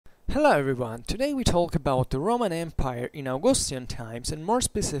Hello everyone, today we talk about the Roman Empire in Augustan times and more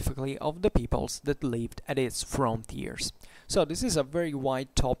specifically of the peoples that lived at its frontiers. So this is a very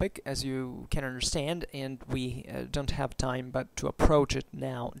wide topic as you can understand, and we don't have time but to approach it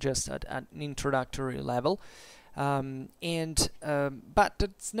now just at an introductory level. But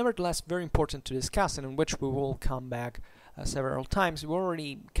it's nevertheless very important to discuss, and in which we will come back several times. We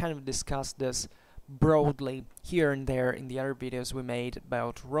already kind of discussed this broadly here and there in the other videos we made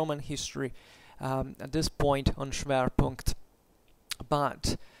about Roman history at this point on Schwerpunkt,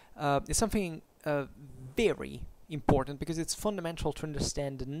 but it's something very important because it's fundamental to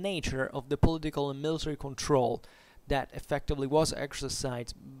understand the nature of the political and military control that effectively was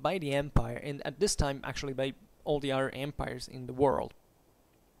exercised by the empire, and at this time actually by all the other empires in the world.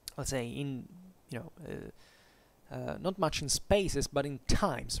 Let's say in not much in spaces, but in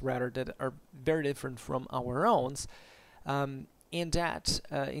times rather that are very different from our own, and that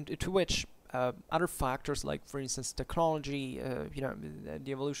into which other factors like, for instance, technology,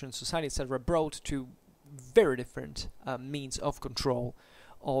 the evolution of society, etc., brought to very different means of control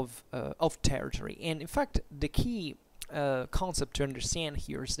of territory. And in fact, the key concept to understand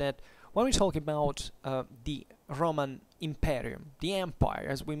here is that when we talk about the Roman Imperium, the empire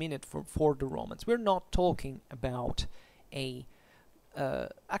as we mean it for the Romans, we're not talking about a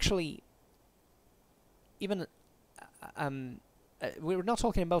actually even we're not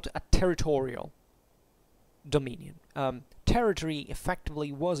talking about a territorial dominion. Territory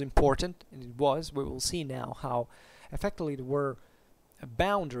effectively was important, and it was. We will see now how effectively there were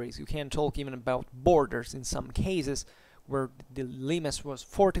boundaries. You can talk even about borders in some cases, where the limes was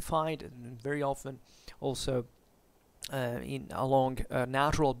fortified, and very often also along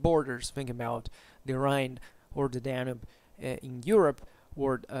natural borders. Think about the Rhine or the Danube in Europe,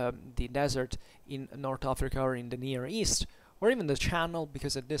 or the desert in North Africa or in the Near East, or even the Channel,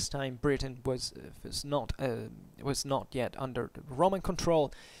 because at this time Britain was not yet under the Roman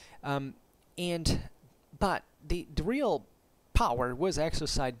control, but the real power was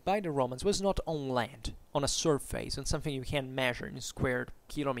exercised by the Romans was not on land, on a surface, on something you can measure in square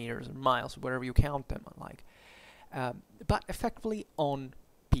kilometers or miles, whatever you count them like, but effectively on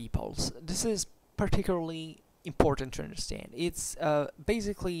peoples. This is particularly important to understand. It's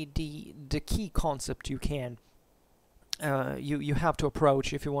basically the key concept you can you have to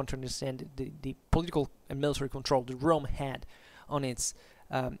approach if you want to understand the political and military control that Rome had on its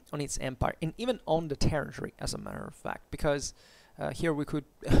empire, and even on the territory, as a matter of fact, because here we could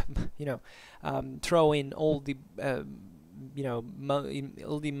throw in all the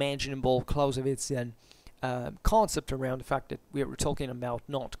all the imaginable Clausewitzian concept around the fact that we were talking about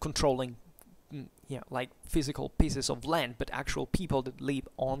not controlling like physical pieces of land, but actual people that live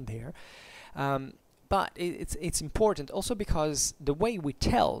on there. But it's important also because the way we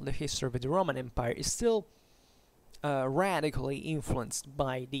tell the history of the Roman Empire is still radically influenced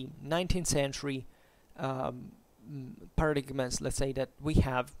by the 19th century paradigms, let's say, that we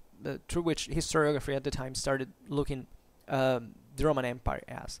have, through which historiography at the time started looking the Roman Empire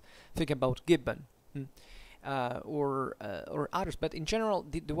as. Think about Gibbon or others, but in general,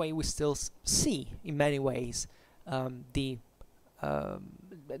 the way we still see, in many ways, the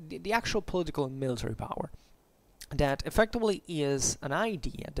actual political and military power, that effectively is an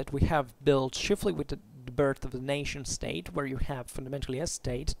idea that we have built chiefly with the birth of the nation state, where you have fundamentally a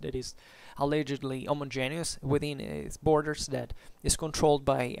state that is allegedly homogeneous within its borders, that is controlled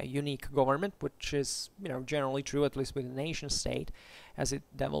by a unique government, which is generally true, at least with the nation state as it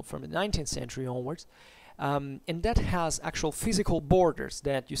developed from the 19th century onwards. And that has actual physical borders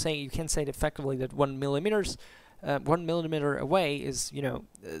that you can say effectively that 1 millimeter away is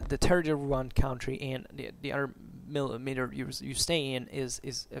the territory of one country, and the other millimeter you stay in is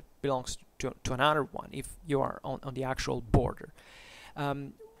belongs to another one if you are on the actual border.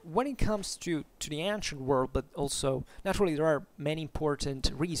 When it comes to the ancient world, but also naturally there are many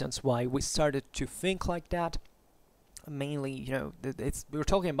important reasons why we started to think like that. Mainly, we're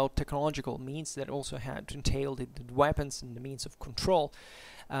talking about technological means that also had to entail the weapons and the means of control.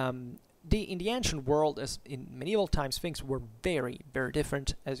 In the ancient world, as in medieval times, things were very, very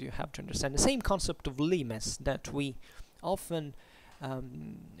different, as you have to understand. The same concept of limes that we often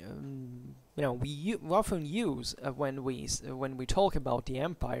we often use when we talk about the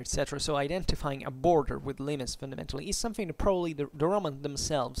empire, etc. So identifying a border with limes fundamentally is something that probably the Romans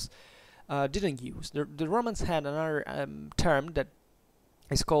themselves didn't use. The Romans had another term that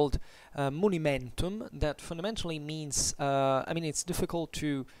is called munimentum, that fundamentally means it's difficult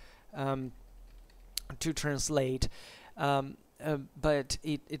to translate, but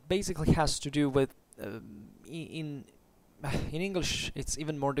it basically has to do with in in English it's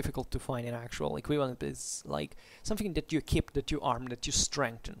even more difficult to find an actual equivalent. It's like something that you equip, that you arm, that you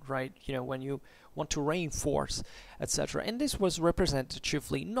strengthen, right? You know, when you want to reinforce, etc. And this was represented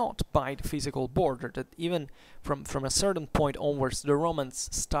chiefly not by the physical border, that even from a certain point onwards the Romans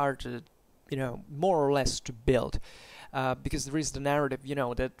started, you know, more or less to build. Because there is the narrative, you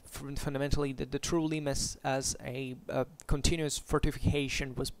know, that fundamentally the true limes as a continuous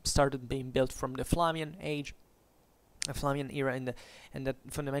fortification was started being built from the Flavian age, a Flavian era, and that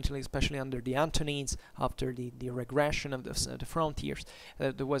fundamentally, especially under the Antonines, after the regression of the frontiers,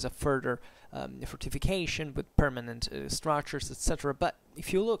 there was a further fortification with permanent structures, etc. But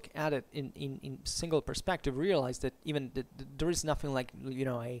if you look at it in single perspective, realize that even there is nothing like, you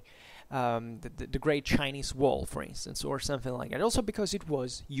know, the Great Chinese Wall, for instance, or something like that. Also because it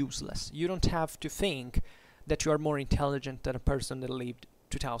was useless. You don't have to think that you are more intelligent than a person that lived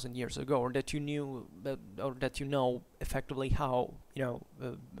 2,000 years ago, or that you knew, or that you know effectively how, you know,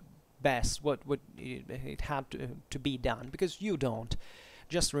 best what it had to be done, because you don't.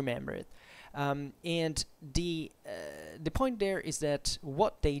 Just remember it. And the point there is that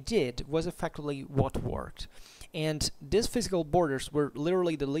what they did was effectively what worked, and these physical borders were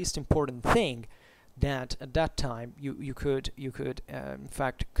literally the least important thing that at that time you could in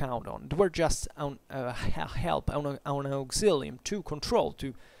fact count on. They were just on help, on an auxilium to control,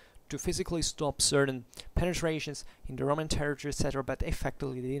 to physically stop certain penetrations in the Roman territory, etc. But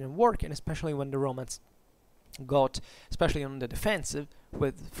effectively they didn't work, and especially when the Romans got, especially on the defensive,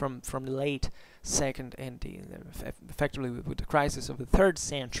 from the late second and effectively with the crisis of the 3rd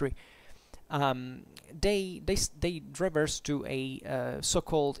century, they reversed to a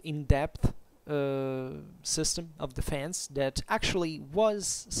so-called in-depth system of defense that actually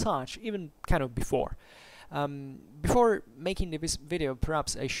was such even kind of before. Before making this video,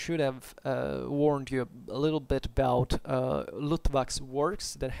 perhaps I should have warned you a little bit about Luttwak's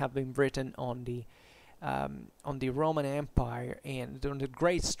works that have been written on the Roman Empire and on the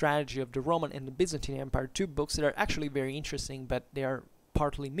great strategy of the Roman and the Byzantine Empire. 2 books that are actually very interesting, but they are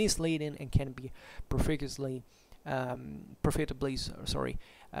partly misleading and can be profitably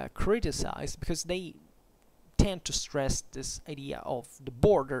criticized, because they tend to stress this idea of the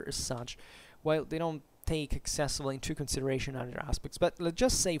border as such, while they don't take excessively into consideration other aspects. But let's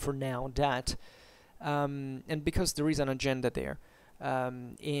just say for now that, and because there is an agenda there,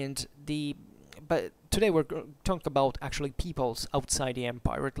 but today we're talking about actually peoples outside the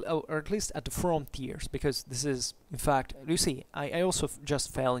empire, or at least at the frontiers, because this is, in fact, you see, I also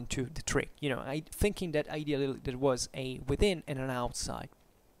just fell into the trick, you know, thinking that ideally there was a within and an outside.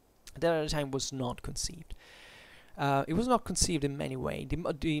 That at the time was not conceived. It was not conceived in many ways.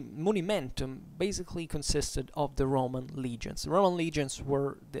 The monumentum basically consisted of the Roman legions. The Roman legions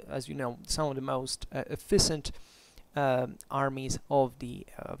were, as you know, some of the most efficient armies of the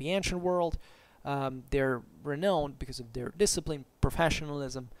ancient world. They're renowned because of their discipline,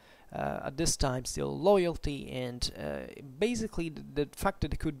 professionalism, at this time still loyalty, and basically the fact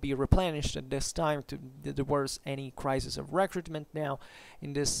that it could be replenished at this time, that there was any crisis of recruitment now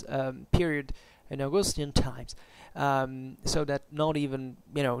in this period in Augustan times, so that not even,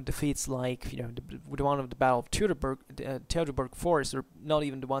 you know, defeats like, you know, the one of the Battle of Teutoburg Forest, or not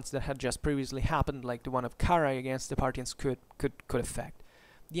even the ones that had just previously happened, like the one of Carrhae against the Parthians, could affect.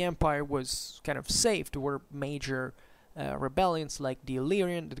 The empire was kind of safe. There were major rebellions like the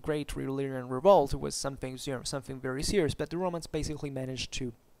Great Illyrian Revolt. It was something, you know, something very serious. But the Romans basically managed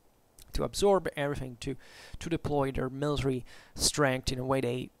to absorb everything, to deploy their military strength in a way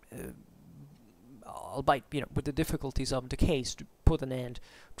they, albeit, you know, with the difficulties of the case, to put an end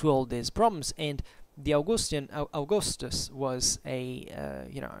to all these problems. And the Augustus was a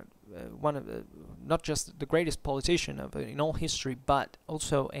one of not just the greatest politician in all history, but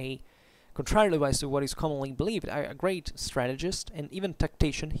also contrarily to what is commonly believed, a great strategist and even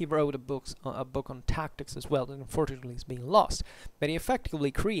tactician. He wrote a book on tactics as well, that unfortunately is being lost. But he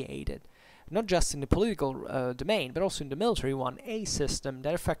effectively created, not just in the political domain, but also in the military one, a system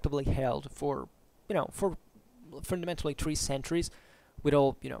that effectively held for fundamentally 3 centuries, with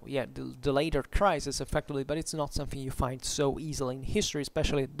all, you know, the later crisis effectively, but it's not something you find so easily in history,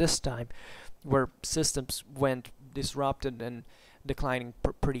 especially at this time, where systems went disrupted and declining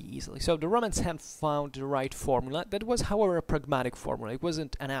pretty easily. So the Romans had found the right formula. That was, however, a pragmatic formula. It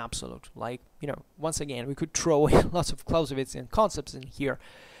wasn't an absolute. Like, you know, once again, we could throw in lots of Clausewitzian concepts in here.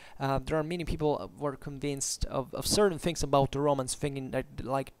 There are many people who were convinced of certain things about the Romans, thinking that,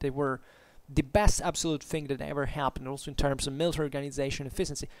 like, they were the best absolute thing that ever happened, also in terms of military organization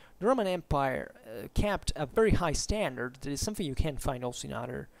efficiency. The Roman Empire kept a very high standard. That is something you can find also in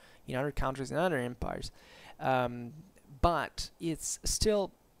other countries, in other empires. but it's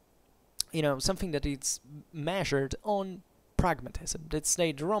still, something that it's measured on pragmatism. That's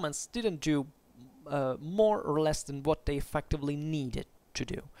the Romans didn't do more or less than what they effectively needed to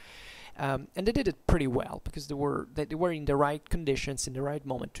do. And they did it pretty well because they were in the right conditions in the right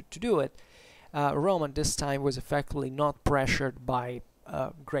moment to do it. Rome at this time was effectively not pressured by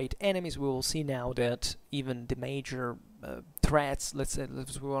great enemies. We will see now that even the major threats, let's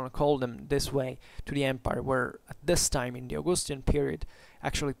we want to call them this way, to the empire were at this time in the Augustan period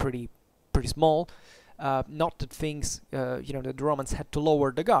actually pretty small. Not that things, that the Romans had to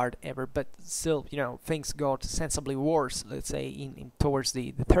lower the guard ever, but still, things got sensibly worse, let's say, in towards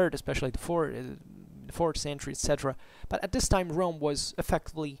the third, especially the fourth century, etc. But at this time, Rome was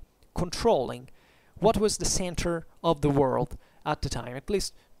effectively controlling what was the center of the world at the time, at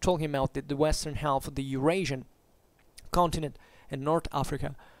least talking about the western half of the Eurasian continent and North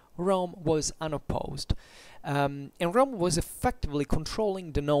Africa. Rome was unopposed, and Rome was effectively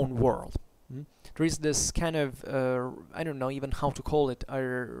controlling the known world. There is this kind of, I don't know even how to call it,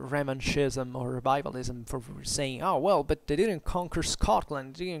 revanchism or revivalism for saying, oh, well, but they didn't conquer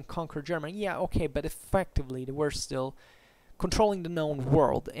Scotland, they didn't conquer Germany. Yeah, okay, but effectively they were still controlling the known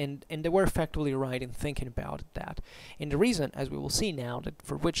world, and they were effectively right in thinking about that. And the reason, as we will see now, that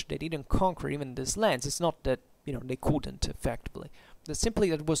for which they didn't conquer even these lands, it's not that, they couldn't effectively. It's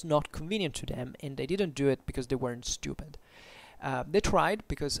simply that it was not convenient to them, and they didn't do it because they weren't stupid. They tried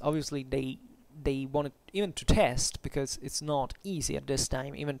because obviously they wanted even to test, because it's not easy at this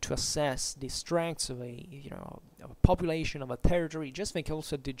time even to assess the strengths of a population of a territory. Just think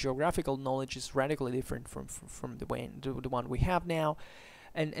also the geographical knowledge is radically different from the one we have now,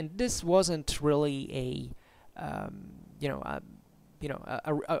 and this wasn't really a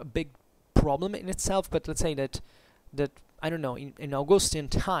big problem in itself. But let's say that I don't know, in Augustan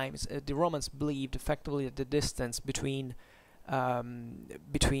times, the Romans believed effectively that the distance between I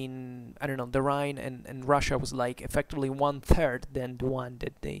don't know, the Rhine and Russia was like effectively 1/3 than the one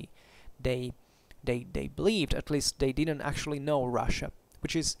that they believed. At least they didn't actually know Russia,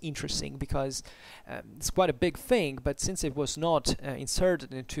 which is interesting because it's quite a big thing. But since it was not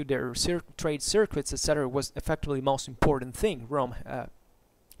inserted into their trade circuits, etc., it was effectively the most important thing Rome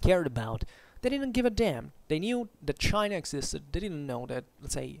cared about. They didn't give a damn. They knew that China existed. They didn't know that,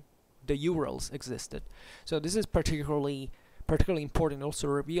 let's say, the Urals existed. So this is particularly important, also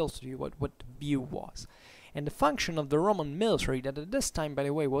reveals to you what the view was. And the function of the Roman military, that at this time, by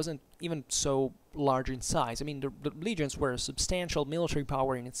the way, wasn't even so large in size. I mean, the legions were a substantial military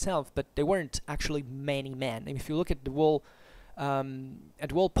power in itself, but they weren't actually many men. And if you look at the whole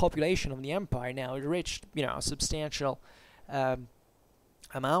population of the empire now, it reached, a substantial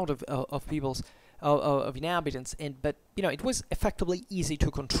amount of people's of inhabitants, but it was effectively easy to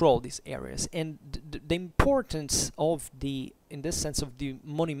control these areas. And the importance of in this sense of the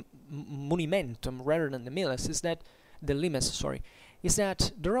monumentum rather than the limes is that the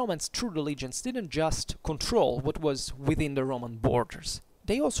Romans through the legions didn't just control what was within the Roman borders,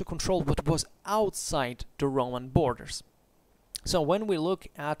 they also controlled what was outside the Roman borders. So when we look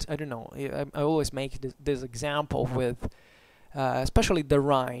at, I don't know, I always make this example with especially the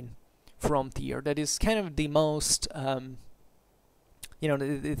Rhine frontier. That is kind of the most,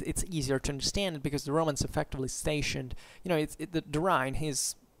 it's easier to understand because the Romans effectively stationed, the Rhine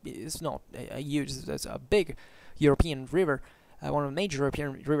is not a huge, it's a big European river, one of the major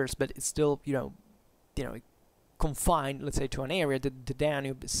European rivers, but it's still, confined, let's say, to an area. The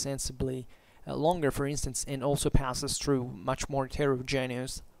Danube is sensibly longer, for instance, and also passes through much more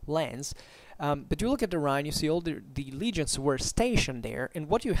heterogeneous lands. But you look at the Rhine, you see all the legions were stationed there, and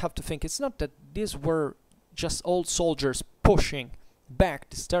what you have to think, it's not that these were just old soldiers pushing back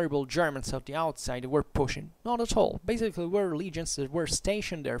these terrible Germans of the outside. They were pushing, not at all. Basically, were legions that were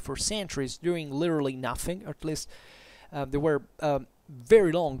stationed there for centuries doing literally nothing. Or at least there were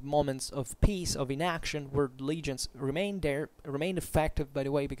very long moments of peace, of inaction, where legions remained there, remained effective, by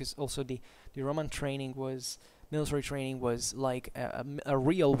the way, because also the Roman military training was like a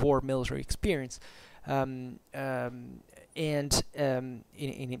real war military experience, in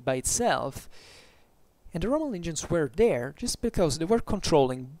by itself. And the Roman legions were there just because they were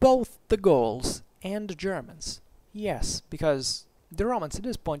controlling both the Gauls and the Germans. Yes, because the Romans at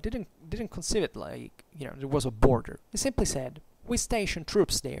this point didn't conceive it like there was a border. They simply said, we station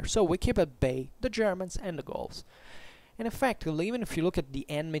troops there, so we keep at bay the Germans and the Gauls. And effectively, even if you look at the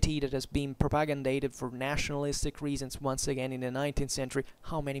enmity that has been propagandized for nationalistic reasons once again in the 19th century,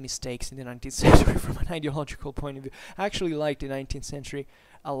 how many mistakes in the 19th century from an ideological point of view. I actually like the 19th century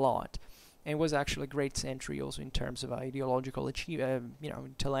a lot. and it was actually a great century also in terms of ideological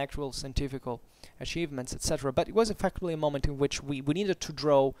intellectual, scientific achievements, etc. But it was effectively a moment in which we needed to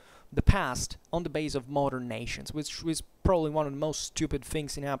draw the past on the base of modern nations, which was probably one of the most stupid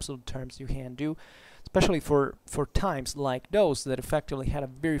things in absolute terms you can do, especially for times like those that effectively had a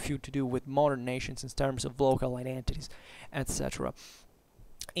very few to do with modern nations in terms of local identities, etc.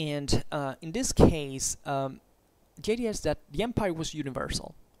 And in this case, the idea is that the empire was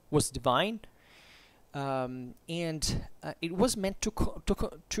universal, was divine, and it was meant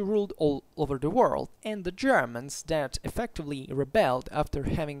to rule all over the world. And the Germans that effectively rebelled after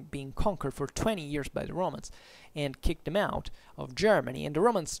having been conquered for 20 years by the Romans and kicked them out of Germany, and the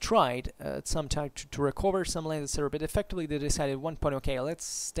Romans tried at some time to recover some land, etc. But effectively they decided at one point, okay, let's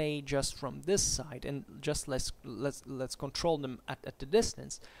stay just from this side and just let's control them at the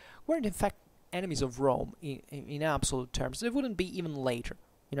distance. Were in fact enemies of Rome in absolute terms. They wouldn't be even later.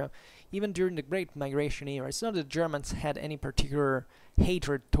 Even during the Great Migration era, it's not that the Germans had any particular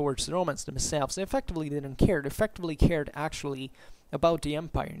hatred towards the Romans themselves. They effectively didn't care. They effectively cared actually about the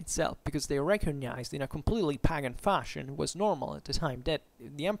empire in itself, because they recognized in a completely pagan fashion, it was normal at the time, that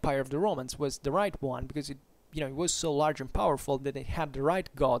the empire of the Romans was the right one, because it was so large and powerful that it had the right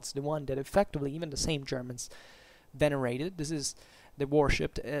gods, the one that effectively even the same Germans venerated. This is the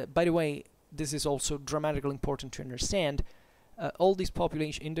worshipped. By the way, this is also dramatically important to understand. All these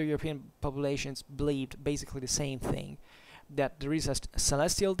Indo-European populations believed basically the same thing, that there is a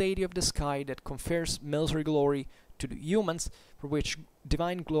celestial deity of the sky that confers military glory to the humans, for which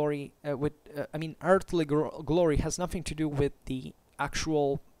divine glory, earthly glory has nothing to do with the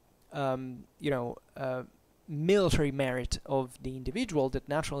actual, military merit of the individual that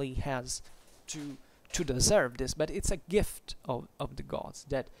naturally has to deserve this, but it's a gift of the gods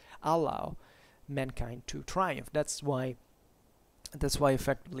that allow mankind to triumph. That's why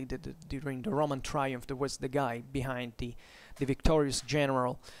effectively during the Roman triumph there was the guy behind the victorious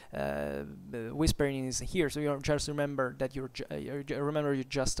general whispering in his ear, so you just remember that you're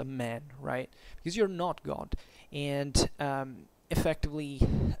just a man, right? Because you're not God. And effectively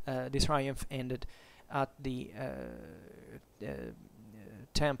the triumph ended at the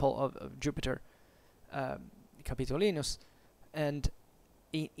temple of Jupiter Capitolinus, and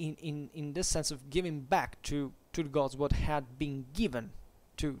in this sense of giving back to the gods what had been given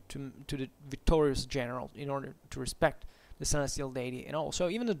to the victorious general in order to respect the celestial deity and all. So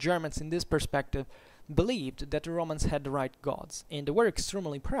even the Germans in this perspective believed that the Romans had the right gods, and they were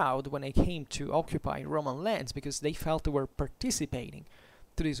extremely proud when they came to occupy Roman lands, because they felt they were participating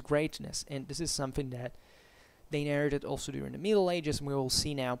to this greatness. And this is something that they inherited also during the Middle Ages, and we will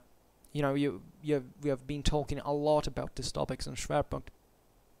see now. We have been talking a lot about these topics on Schwerpunkt.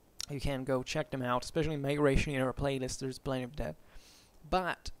 You can go check them out, especially in Migration era playlist, there's plenty of that.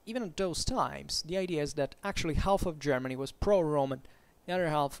 But even at those times, the idea is that actually half of Germany was pro-Roman, the other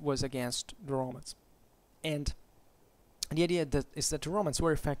half was against the Romans. And the idea is that the Romans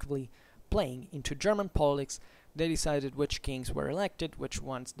were effectively playing into German politics. They decided which kings were elected, which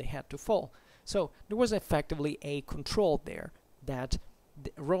ones they had to fall. So there was effectively a control there that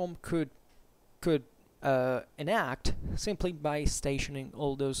Rome could enact simply by stationing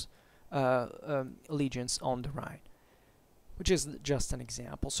all those legions on the Rhine, which is just an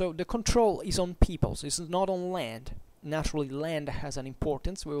example. So the control is on peoples, it's not on land. Naturally, land has an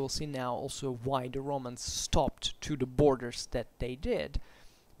importance. We will see now also why the Romans stopped to the borders that they did.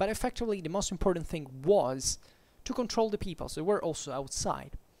 But effectively, the most important thing was to control the peoples. They were also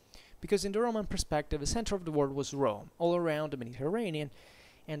outside. Because in the Roman perspective, the center of the world was Rome, all around the Mediterranean,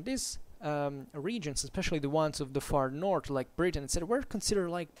 and these regions, especially the ones of the far north, like Britain, etc., were considered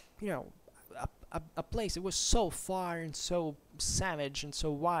like, a place that was so far and so savage and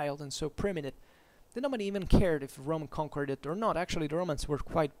so wild and so primitive that nobody even cared if Rome conquered it or not. Actually, the Romans were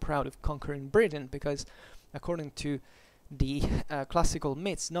quite proud of conquering Britain, because according to the classical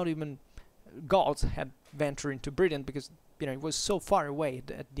myths, not even gods had ventured into Britain, because it was so far away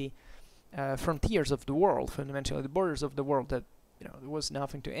at the frontiers of the world, fundamentally the borders of the world, that there was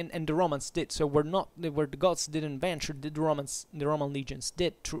nothing to, and the Romans did. So where the gods didn't venture, the Roman legions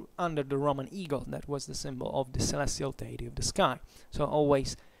did, under the Roman eagle, that was the symbol of the celestial deity of the sky. So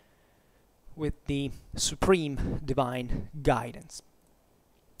always with the supreme divine guidance.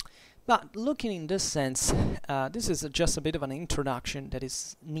 But looking in this sense, this is just a bit of an introduction that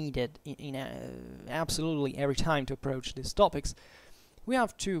is needed in absolutely every time to approach these topics. We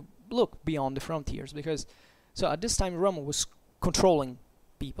have to look beyond the frontiers, because so at this time Rome was controlling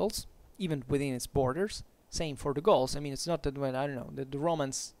peoples, even within its borders. Same for the Gauls. I mean, it's not that when, the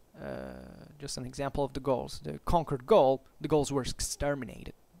Romans, just an example of the Gauls, the conquered Gaul, the Gauls were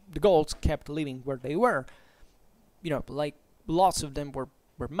exterminated. the Gauls kept living where they were. Like lots of them were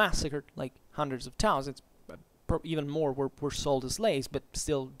massacred, like hundreds of thousands, even more were sold as slaves, but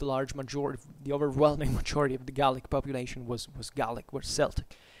still the large majority, the overwhelming majority of the Gallic population was Gallic, were Celtic,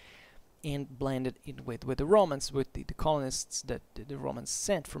 and blended in with the Romans, with the colonists that the Romans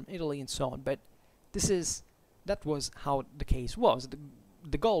sent from Italy and so on. But that was how the case was.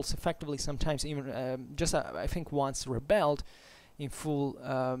 The Gauls effectively sometimes even I think once rebelled in full.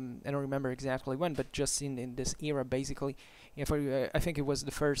 I don't remember exactly when, but just in this era, basically. I think it was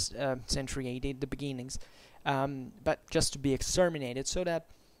the first century AD, the beginnings, but just to be exterminated, so that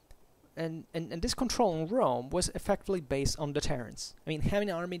and this control in Rome was effectively based on deterrence. I mean, having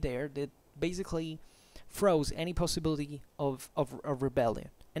an army there that basically froze any possibility of rebellion,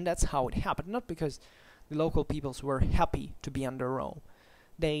 and that's how it happened. Not because the local peoples were happy to be under Rome.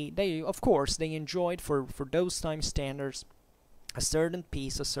 They of course they enjoyed for those time standards a certain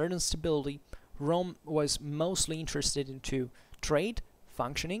peace, a certain stability. Rome was mostly interested into trade,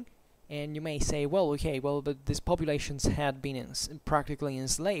 functioning, and you may say, but these populations had been practically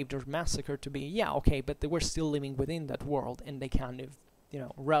enslaved or massacred to be, but they were still living within that world, and they kind of,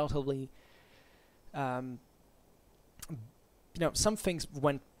 relatively, some things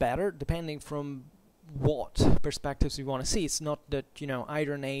went better depending from what perspectives you want to see. It's not that,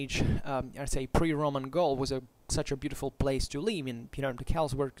 Iron Age, I'd say pre-Roman Gaul was such a beautiful place to live in. The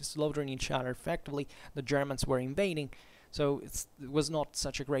Celts were slaughtering each other effectively, the Germans were invading, so it was not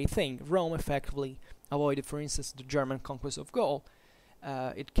such a great thing. Rome effectively avoided, for instance, the German conquest of Gaul.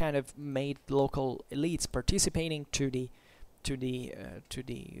 It kind of made local elites participating to the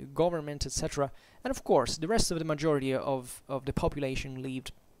government, etc. And of course, the rest of the majority of the population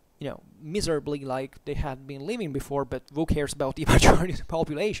lived, miserably like they had been living before. But who cares about the majority of the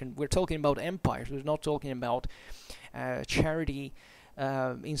population? We're talking about empires. We're not talking about charity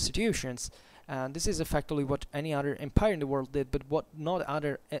institutions. This is effectively what any other empire in the world did, but what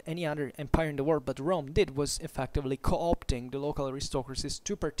any other empire in the world but Rome did was effectively co-opting the local aristocracies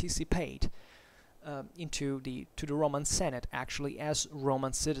to participate to the Roman Senate, actually as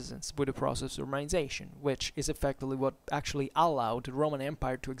Roman citizens, with the process of Romanization, which is effectively what actually allowed the Roman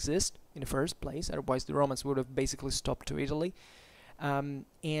Empire to exist in the first place. Otherwise, the Romans would have basically stopped to Italy, and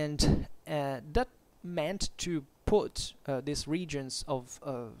that meant to put these regions of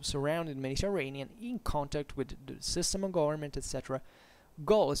surrounding Mediterranean in contact with the system of government, etc.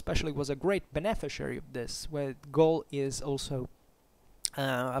 Gaul especially was a great beneficiary of this, where Gaul is also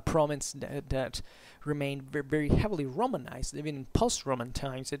a province that remained very heavily Romanized. Even in post-Roman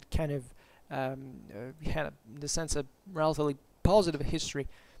times, it kind of had, in the sense, a relatively positive history.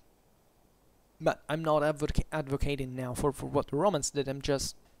 But I'm not advocating now for what the Romans did. I'm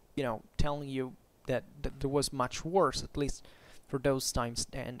just, telling you that there was much worse, at least for those time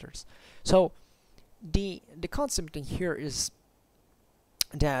standards. So the concept in here is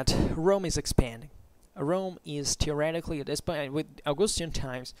that Rome is expanding. Rome is theoretically, at this point, with Augustan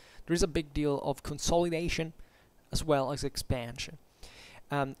times, there is a big deal of consolidation as well as expansion.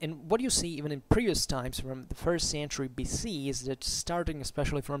 And what you see even in previous times, from the 1st century BC, is that starting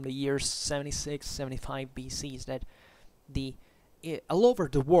especially from the years 76, 75 BC, is that all over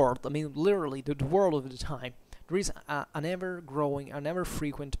the world, I mean literally the world of the time, there is an ever-growing, an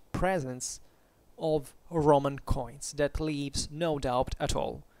ever-frequent presence of Roman coins that leaves no doubt at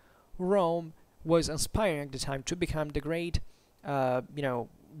all. Rome was aspiring at the time to become the great,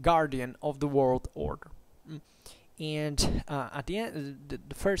 guardian of the world order. And at the end,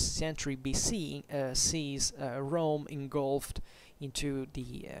 the 1st century BC sees Rome engulfed into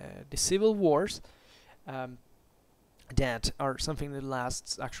the civil wars that are something that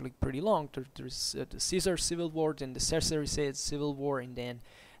lasts actually pretty long. There's the Caesar civil war, then the Caesar civil war, and then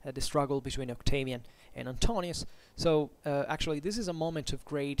the struggle between Octavian and Antonius. So actually, this is a moment of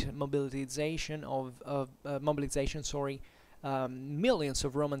great mobilization. Millions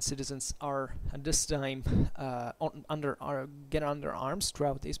of Roman citizens are at this time get under arms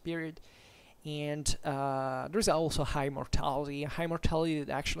throughout this period, and there's also high mortality that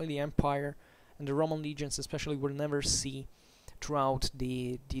actually the empire and the Roman legions especially will never see throughout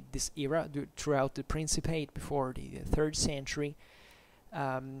this era, throughout the Principate before the 3rd century.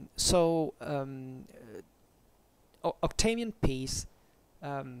 Octavian peace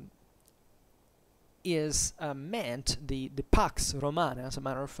is meant, the Pax Romana, as a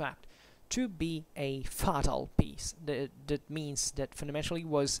matter of fact, to be a fatal peace. That means that fundamentally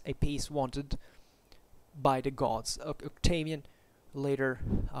was a peace wanted by the gods. Octavian, later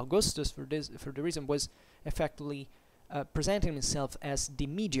Augustus, for the reason, was effectively presenting himself as the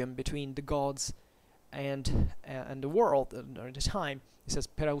medium between the gods and the world at the time. It says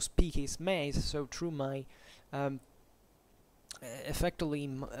per auspices meis, so through my effectively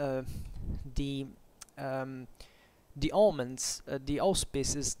the omens, the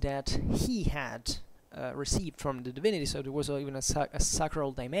auspices that he had received from the divinity. So there was even a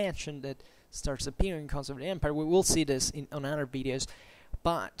sacral dimension that starts appearing in concept of the empire. We will see this on other videos,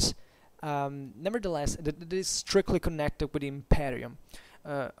 but nevertheless, it is strictly connected with the Imperium.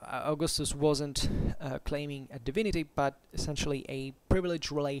 Augustus wasn't claiming a divinity, but essentially a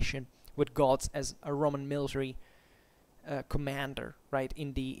privileged relation with gods as a Roman military commander, right,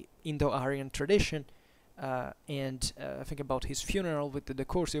 in the Indo-Aryan tradition. And think about his funeral with the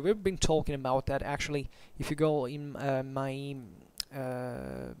Decursi. We've been talking about that actually. If you go in my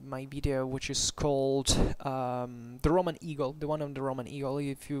video, which is called the Roman Eagle, the one on the Roman Eagle,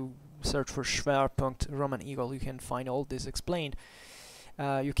 if you search for Schwerpunkt Roman Eagle, you can find all this explained.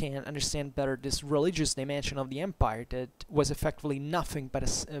 You can understand better this religious dimension of the empire that was effectively nothing but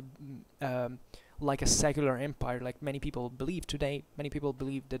like a secular empire, like many people believe today. Many people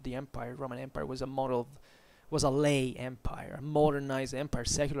believe that the Roman Empire, was a model, was a lay empire, a modernized empire,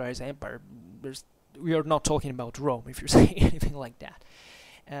 secularized empire. We are not talking about Rome, if you're saying anything like that.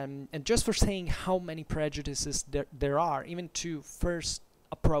 And just for saying how many prejudices there are, even to first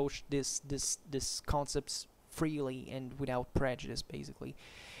approach this concepts freely and without prejudice, basically,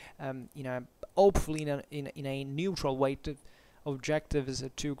 hopefully in a neutral way. Objective is a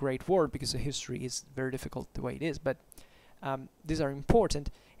too great word because the history is very difficult the way it is, but these are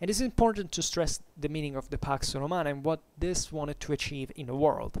important, and it's important to stress the meaning of the Pax Romana and what this wanted to achieve in the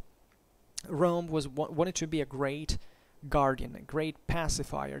world. Rome wanted to be a great guardian, a great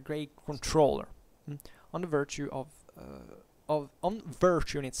pacifier, a great controller on the virtue on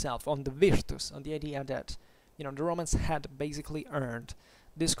virtue in itself, on the virtus, on the idea that the Romans had basically earned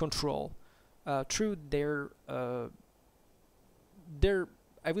this control through their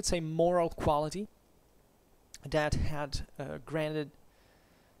I would say moral quality that had granted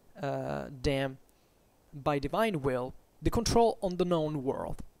them by divine will the control on the known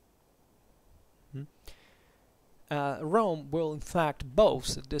world. Rome will in fact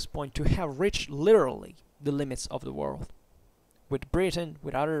boast at this point to have reached literally the limits of the world. With Britain,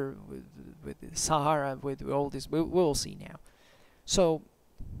 with Sahara, with all this, we'll see now. So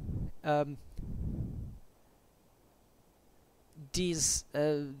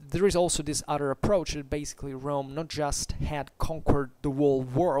there is also this other approach that basically Rome not just had conquered the whole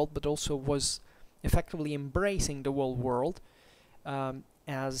world, but also was effectively embracing the whole world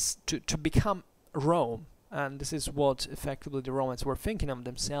as to become Rome. And this is what effectively the Romans were thinking of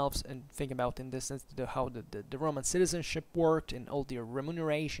themselves, and thinking about in this sense how the Roman citizenship worked, and all the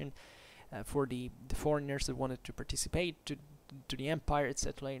remuneration for the foreigners that wanted to participate to the empire,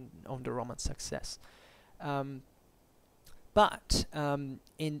 etc., on the Roman success. But and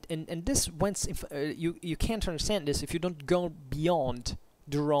this once you can't understand this if you don't go beyond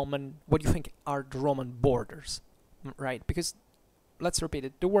the Roman, what you think are the Roman borders, right? Because let's repeat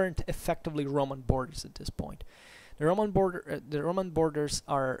it, there weren't effectively Roman borders at this point. The Roman borders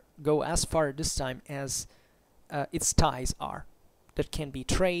go as far at this time as its ties are. That can be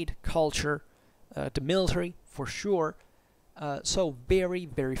trade, culture, the military for sure. So very,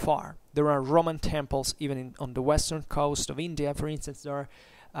 very far. There are Roman temples even on the western coast of India, for instance. There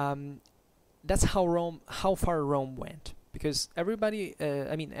are. That's how far Rome went. Because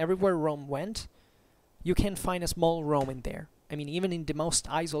everywhere Rome went, you can find a small Rome in there. I mean, even in the most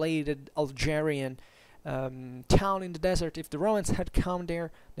isolated Algerian town in the desert, if the Romans had come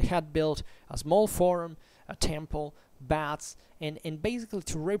there, they had built a small forum, a temple, baths, and basically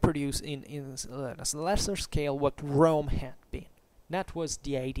to reproduce in a lesser scale what Rome had been. That was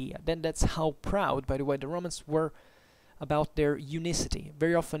the idea. Then that's how proud, by the way, the Romans were about their unicity.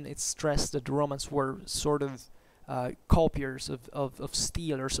 Very often it's stressed that the Romans were sort of copiers of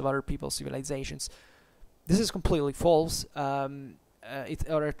stealers of other people's civilizations. This is completely false, or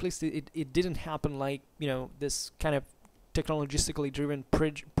at least it didn't happen like, this kind of technologistically driven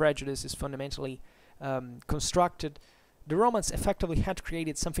prejudice is fundamentally constructed. The Romans effectively had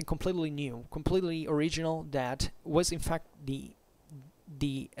created something completely new, completely original, that was in fact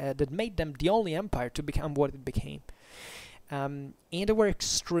that made them the only empire to become what it became. And they were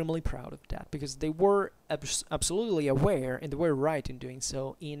extremely proud of that, because they were absolutely aware, and they were right in doing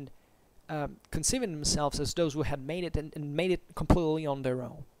so, in conceiving themselves as those who had made it, and made it completely on their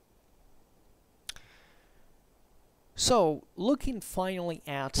own. So, looking finally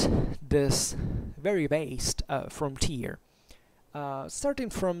at this very vast frontier, starting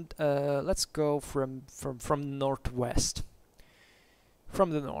from, let's go from northwest,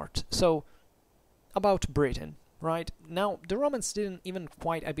 from the north. So, about Britain. Right now, the Romans didn't even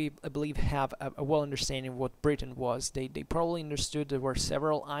quite, I believe, have a well understanding of what Britain was. They probably understood there were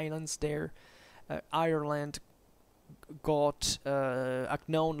several islands there. Ireland got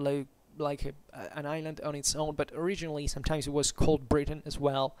known like an island on its own, but originally sometimes it was called Britain as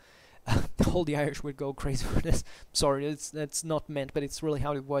well. All the Irish would go crazy for this. Sorry, that's not meant, but it's really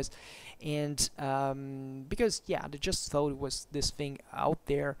how it was. And because yeah, they just thought it was this thing out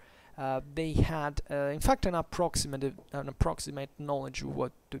there. They had, in fact, an approximate knowledge of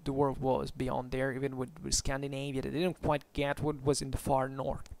what the world was beyond there, even with Scandinavia. They didn't quite get what was in the far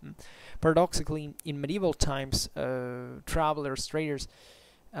north. Paradoxically, in medieval times, travelers, traders,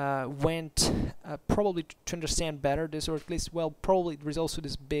 went probably to understand better this, or at least, well, probably there's also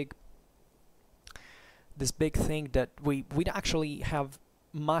this big thing that we actually have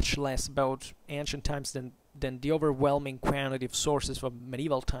much less about ancient times than the overwhelming quantity of sources from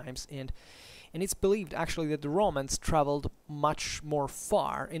medieval times, and it's believed actually that the Romans traveled much more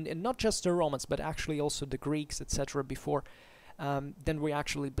far, and not just the Romans, but actually also the Greeks, etc., before, than we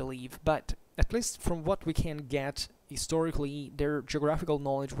actually believe. But at least from what we can get historically, their geographical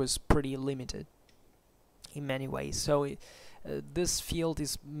knowledge was pretty limited in many ways. So this field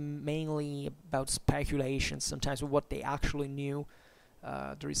is mainly about speculation, sometimes what they actually knew.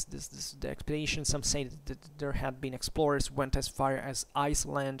 There is the expedition. Some say that there had been explorers went as far as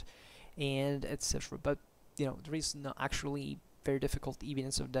Iceland, and etc. But there is no actually very difficult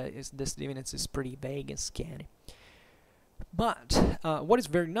evidence of that. This evidence is pretty vague and scanty. But what is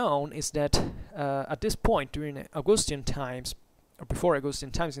very known is that at this point, during Augustan times, or before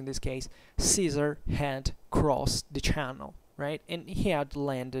Augustan times in this case, Caesar had crossed the Channel, right, and he had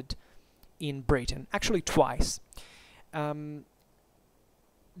landed in Britain, actually twice.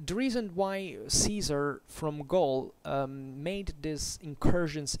 The reason why Caesar from Gaul made these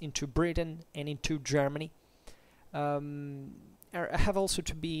incursions into Britain and into Germany have also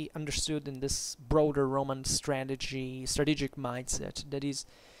to be understood in this broader Roman strategic mindset.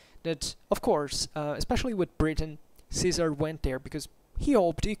 That of course, especially with Britain, Caesar went there because he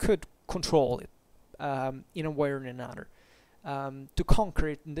hoped he could control it in a way or another. To conquer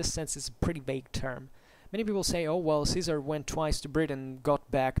it, in this sense, is a pretty vague term. Many people say, oh, well, Caesar went twice to Britain and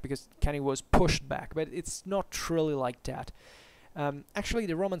got back because kind of was pushed back, but it's not really like that. Actually,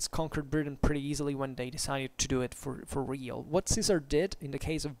 the Romans conquered Britain pretty easily when they decided to do it for real. What Caesar did in the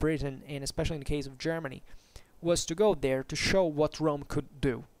case of Britain, and especially in the case of Germany, was to go there to show what Rome could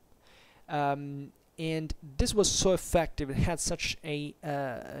do. And this was so effective, it had such a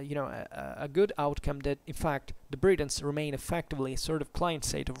good outcome that, in fact, the Britons remained effectively a sort of client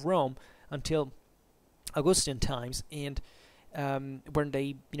state of Rome until Augustan times, and when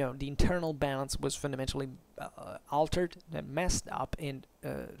they, the internal balance was fundamentally altered and messed up, and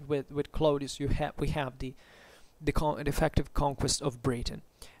with Claudius we have the effective conquest of Britain.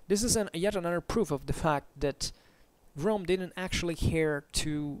 This is yet another proof of the fact that Rome didn't actually care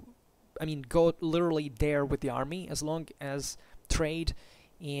to, go literally there with the army, as long as trade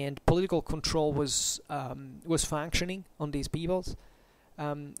and political control was functioning on these peoples.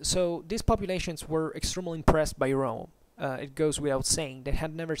 So these populations were extremely impressed by Rome. It goes without saying. They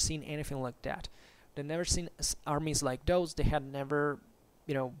had never seen anything like that. They had never seen armies like those. They had never,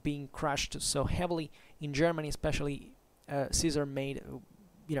 been crushed so heavily. In Germany especially, Caesar made,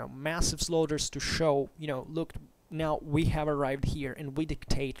 massive slaughters to show, look, now we have arrived here and we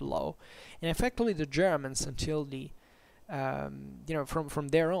dictate law. And effectively the Germans, until the, from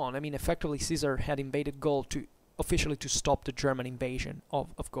there on, effectively Caesar had invaded Gaul officially to stop the German invasion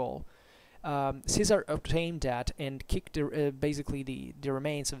of Gaul. Caesar obtained that and kicked basically the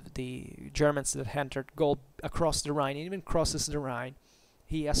remains of the Germans that had entered Gaul across the Rhine, and even crosses the Rhine.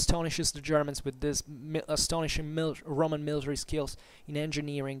 He astonishes the Germans with this astonishing Roman military skills in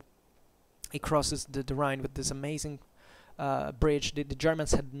engineering. He crosses the Rhine with this amazing bridge. The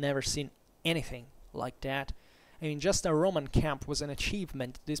Germans had never seen anything like that. Just a Roman camp was an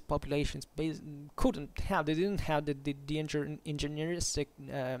achievement these populations couldn't have. They didn't have the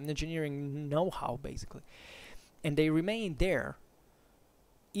engineering know-how, basically. And they remained there,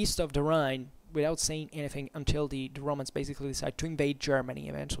 east of the Rhine, without saying anything until the Romans basically decided to invade Germany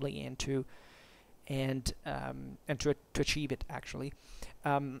eventually, and to achieve it, actually.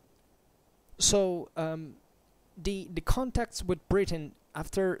 The contacts with Britain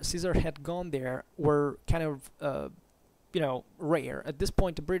after Caesar had gone there were kind of, rare. At this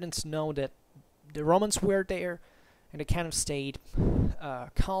point, the Britons know that the Romans were there, and they kind of stayed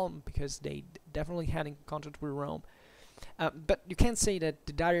calm because they definitely had in contact with Rome. But you can't say that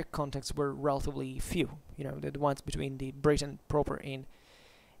the direct contacts were relatively few. The ones between the Britain proper and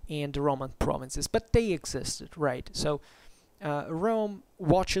and the Roman provinces, but they existed, right? So Rome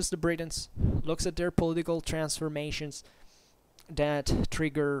watches the Britons, looks at their political transformations that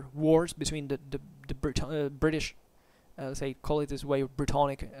trigger wars between the British, say, call it this way,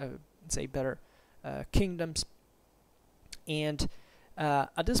 Britannic, say better, kingdoms. And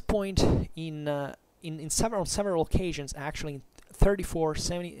at this point, in several occasions, actually in 34,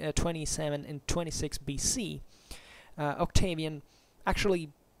 27, and 26 BC, Octavian actually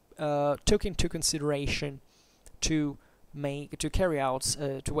took into consideration to carry out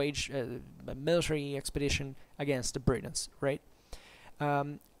to wage a military expedition against the Britons, right?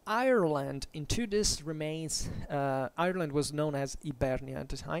 Ireland, into this remains, Ireland was known as Ibernia at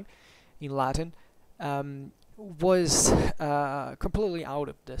the time in Latin, was completely out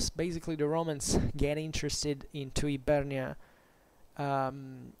of this. Basically, the Romans get interested into Ibernia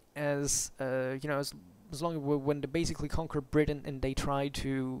as long as when they basically conquer Britain and they try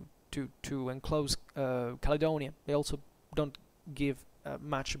to enclose Caledonia. They also don't give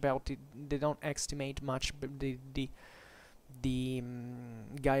much about it. They don't estimate much the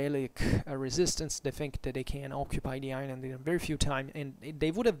Gaelic resistance. They think that they can occupy the island in a very few times, and they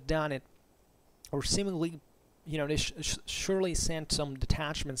would have done it, or seemingly, they surely sent some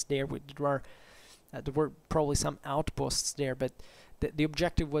detachments there. There were probably some outposts there, but the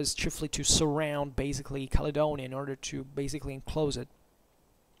objective was chiefly to surround basically Caledonia in order to basically enclose it,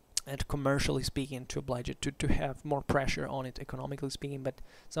 and commercially speaking, to oblige it to have more pressure on it, economically speaking. But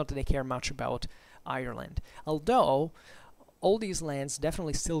it's not that they care much about Ireland, although all these lands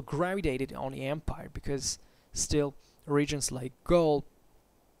definitely still gravitated on the empire, because still regions like Gaul,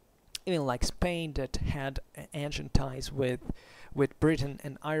 even like Spain, that had ancient ties with Britain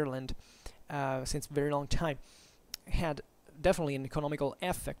and Ireland since a very long time, had definitely an economical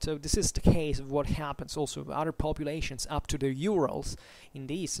effect. So this is the case of what happens also with other populations up to the Urals in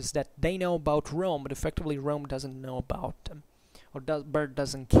the east, is that they know about Rome, but effectively Rome doesn't know about them, or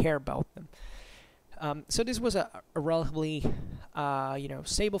doesn't care about them. So this was a relatively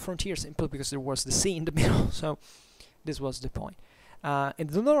stable frontier, simply because there was the sea in the middle. So this was the point. In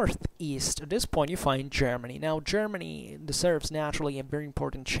the northeast, at this point, you find Germany. Now, Germany deserves naturally a very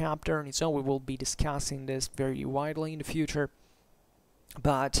important chapter on its own. We will be discussing this very widely in the future.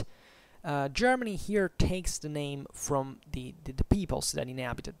 But Germany here takes the name from the peoples that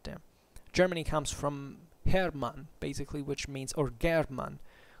inhabited them. Germany comes from Hermann, basically, which means, or German,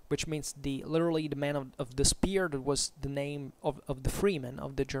 which means literally the man of the spear. That was the name of the freeman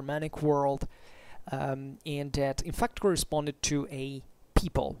of the Germanic world. And that in fact corresponded to a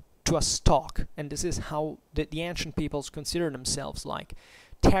people, to a stock, and this is how the ancient peoples consider themselves. Like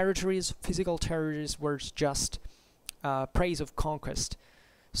territories, physical territories, were just praise of conquest.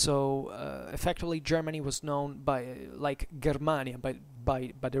 So effectively Germany was known by like Germania by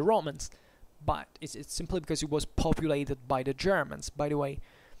the Romans, but it's simply because it was populated by the Germans. By the way,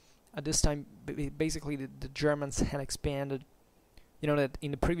 at this time basically the Germans had expanded. You know that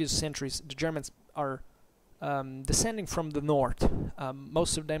in the previous centuries the Germans are descending from the north.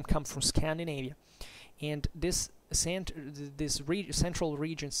 Most of them come from Scandinavia, and central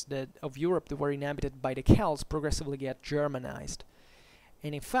regions of Europe that were inhabited by the Celts progressively get Germanized.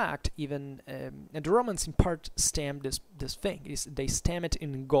 And in fact, even and the Romans in part stem this thing. They stem it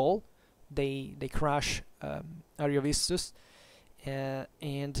in Gaul. They crush Augustus,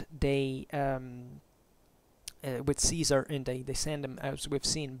 and they with Caesar, and they send them, as we've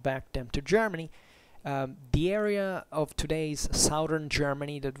seen, back them to Germany. The area of today's southern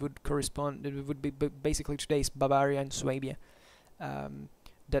Germany that would be basically today's Bavaria and Swabia,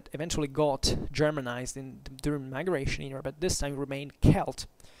 that eventually got Germanized during migration era, but this time remained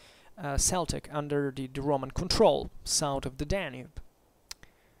Celtic under the Roman control south of the Danube.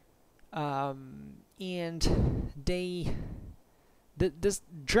 And this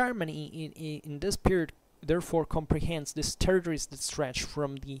Germany in this period therefore comprehends these territories that stretch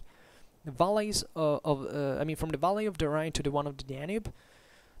from the valleys from the valley of the Rhine to the one of the Danube,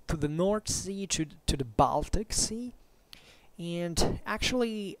 to the North Sea, to the Baltic Sea. And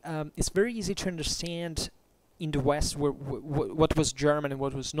actually it's very easy to understand in the West what was German and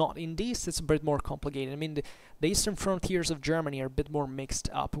what was not. In the East it's a bit more complicated. I mean, the eastern frontiers of Germany are a bit more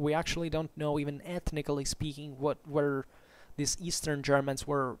mixed up. We actually don't know, even ethnically speaking, where these Eastern Germans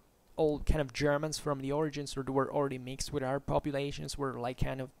were all kind of Germans from the origins, or they were already mixed with our populations, were like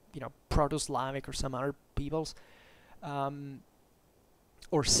kind of, Proto-Slavic or some other peoples,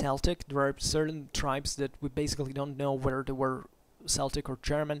 or Celtic. There are certain tribes that we basically don't know whether they were Celtic or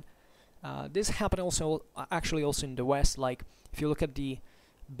German. This happened actually also in the West. Like if you look at the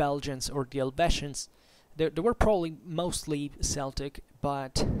Belgians or the Helvetians, they were probably mostly Celtic,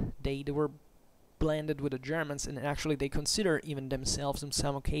 but they were blended with the Germans, and actually they consider even themselves on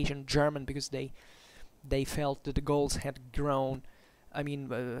some occasion German, because they felt that the Gauls had grown. I mean,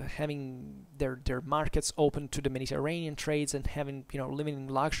 having their markets open to the Mediterranean trades, and having, living in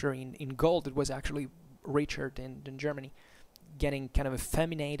luxury in Gaul that was actually richer than Germany, getting kind of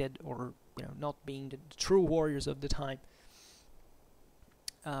effeminated, or not being the true warriors of the time.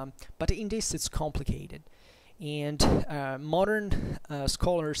 But in this it's complicated, and modern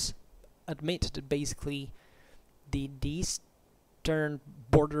scholars admit that basically the eastern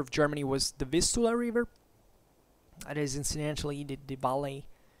border of Germany was the Vistula River. That is incidentally the valley,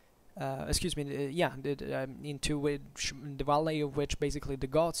 into which, the valley of which basically the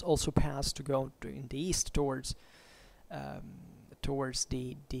Goths also passed to go in the east towards the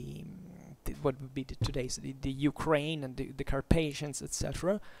what would be today's the Ukraine and the Carpathians,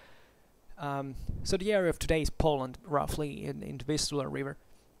 etc. So the area of today's Poland, roughly, in the Vistula River,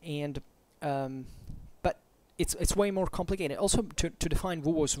 and but it's way more complicated. Also, to define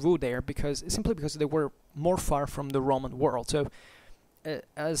who was who there, because they were more far from the Roman world. So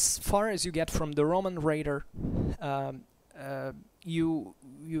as far as you get from the Roman raider, you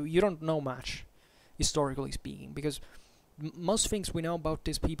don't know much, historically speaking, because most things we know about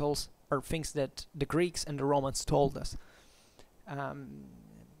these peoples are things that the Greeks and the Romans told us.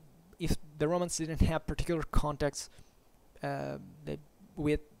 If the Romans didn't have particular contacts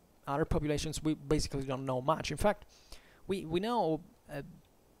with other populations, we basically don't know much. In fact, we know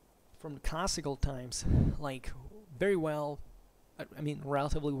from the classical times, like very well, I mean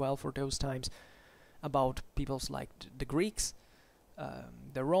relatively well for those times, about peoples like the Greeks,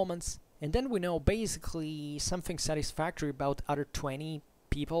 the Romans, and then we know basically something satisfactory about other 20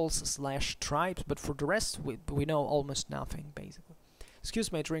 peoples / tribes, but for the rest we know almost nothing, basically.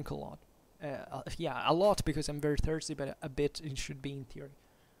 Excuse me, I drink a lot. Yeah, a lot, because I'm very thirsty, but a bit it should be in theory.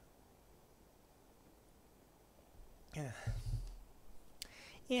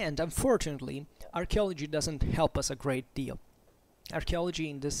 And unfortunately, archaeology doesn't help us a great deal. Archaeology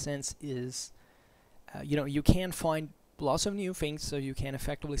in this sense is, you can find lots of new things, so you can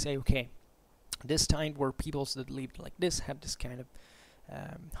effectively say, okay, this time were peoples that lived like this, had this kind of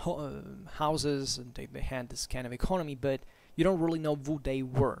houses, and they had this kind of economy, but you don't really know who they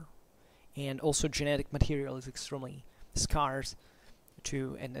were. And also genetic material is extremely scarce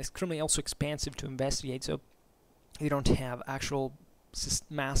and extremely also expensive to investigate, so you don't have actual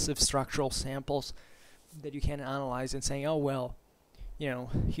massive structural samples that you can analyze and say, oh well,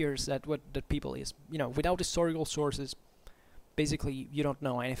 here's what that people is. Without historical sources, basically you don't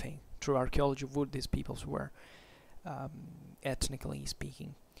know anything through archaeology of what these peoples were, ethnically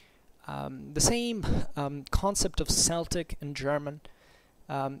speaking. The same concept of Celtic and German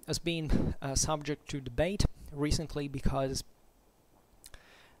has been subject to debate recently, because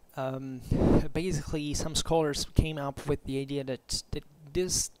basically some scholars came up with the idea that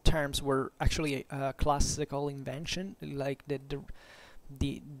these terms were actually a classical invention, like the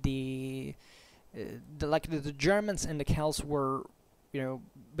Germans and the Celts were,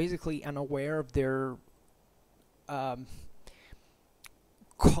 basically unaware of their as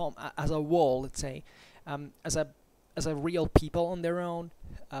a whole, let's say, as a real people on their own,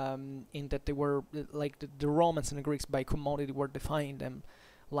 in that they were like the Romans and the Greeks by commodity were defining them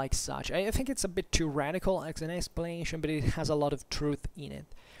like such. I think it's a bit too radical as an explanation, but it has a lot of truth in it.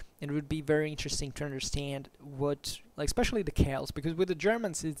 It would be very interesting to understand what, like, especially the Celts, because with the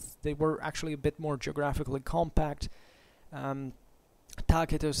Germans they were actually a bit more geographically compact.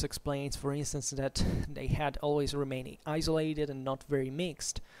 Tacitus explains, for instance, that they had always remained isolated and not very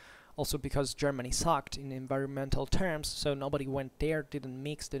mixed, also because Germany sucked in environmental terms, so nobody went there, didn't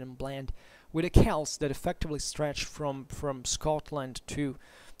mix, didn't blend. With the Celts that effectively stretched from Scotland to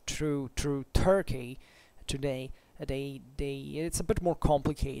through Turkey today, it's a bit more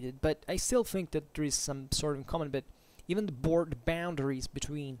complicated, but I still think that there is some sort of common. But even the boundaries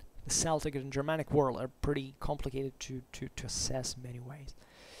between the Celtic and Germanic world are pretty complicated to assess in many ways,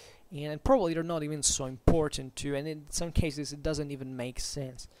 and probably they're not even so important to, and in some cases it doesn't even make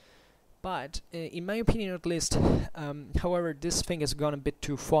sense. But in my opinion, at least, however, this thing has gone a bit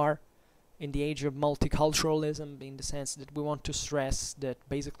too far in the age of multiculturalism, in the sense that we want to stress that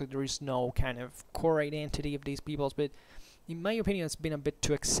basically there is no kind of core identity of these peoples. But in my opinion, it's been a bit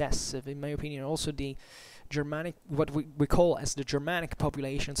too excessive. In my opinion, also the Germanic, what we call as the Germanic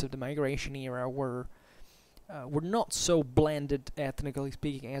populations of the migration era, were not so blended, ethnically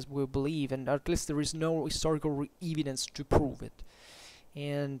speaking, as we believe, and at least there is no historical evidence to prove it.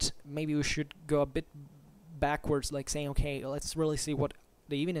 And maybe we should go a bit backwards, like saying, okay, let's really see what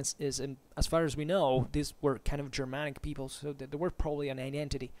the evidence is, and as far as we know, these were kind of Germanic people, so that they were probably an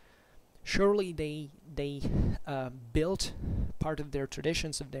identity. Surely they built part of their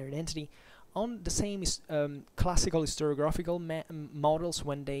traditions, of their identity, on the same classical historiographical models.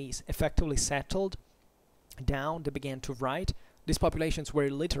 When they effectively settled down, they began to write. These populations were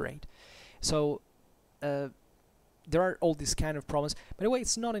illiterate, so there are all these kind of problems. By the way,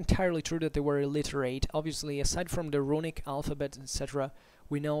 it's not entirely true that they were illiterate. Obviously, aside from the runic alphabet, etc.,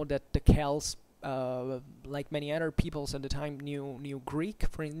 we know that the Celts, like many other peoples at the time, knew Greek,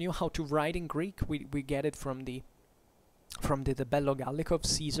 knew how to write in Greek. We get it from the Bello Gallico of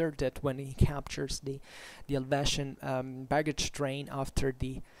Caesar, that when he captures the Helvetian baggage train after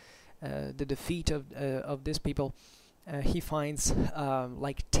the defeat of these people, he finds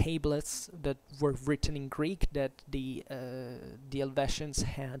like tablets that were written in Greek that the Helvetians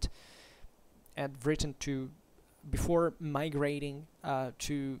had written to before migrating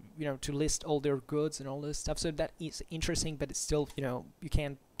to list all their goods and all this stuff. So that is interesting, but it's still, you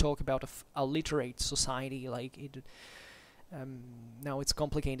can't talk about a literate society like it. Now it's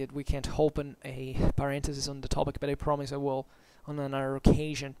complicated. We can't open a parenthesis on the topic, but I promise I will on another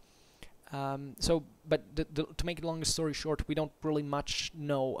occasion. But to make a long story short, we don't really much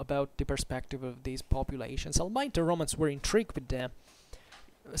know about the perspective of these populations. Albeit the Romans were intrigued with them.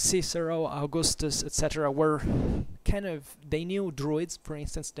 Cicero, Augustus, etc. were they knew Druids, for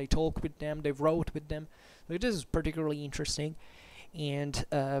instance. They talked with them, they wrote with them. So this is particularly interesting. And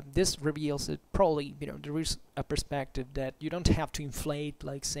this reveals that probably, there is a perspective that you don't have to inflate,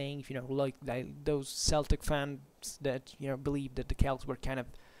 like saying, like those Celtic fans that, believe that the Celts were kind of,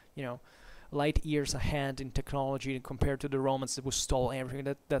 light years ahead in technology compared to the Romans that would stole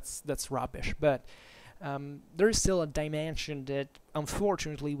everything. That's rubbish. But there is still a dimension that,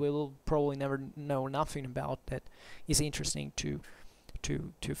 unfortunately, we will probably never know nothing about, that is interesting to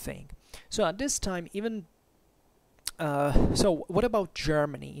think. So at this time, even so what about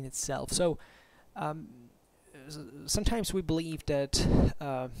Germany in itself? So sometimes we believe that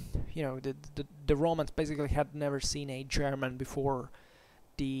the Romans basically had never seen a German before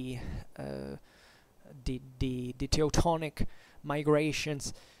the Teutonic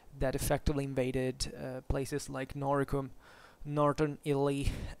migrations that effectively invaded places like Noricum, northern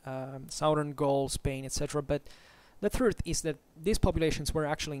Italy, southern Gaul, Spain, etc. But the truth is that these populations were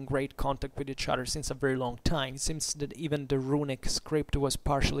actually in great contact with each other since a very long time. It seems that even the runic script was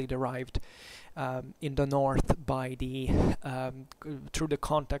partially derived in the north by through the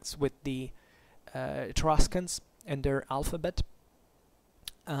contacts with the Etruscans and their alphabet.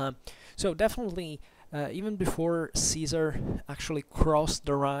 So definitely, even before Caesar actually crossed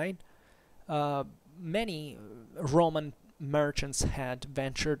the Rhine, many Roman merchants had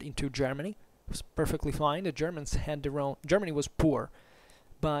ventured into Germany. Was perfectly fine. The Germans had their own. Germany was poor,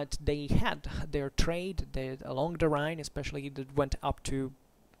 but they had their trade along the Rhine, especially that went up to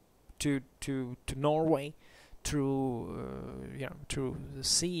Norway, through through the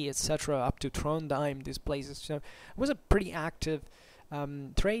sea, etc., up to Trondheim. These places. So it was a pretty active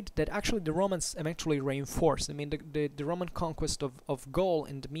trade that actually the Romans eventually reinforced. I mean, the Roman conquest of Gaul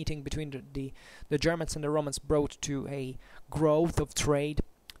and the meeting between the Germans and the Romans brought to a growth of trade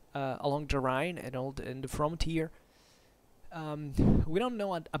along the Rhine and in the frontier. We don't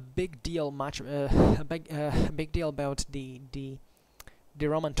know a big deal a big deal about the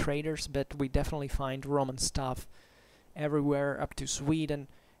Roman traders, but we definitely find Roman stuff everywhere up to Sweden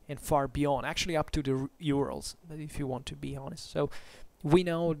and far beyond, actually up to the Urals, if you want to be honest. So we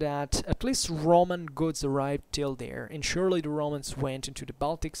know that at least Roman goods arrived till there, and surely the Romans went into the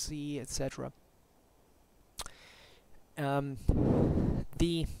Baltic Sea, etc.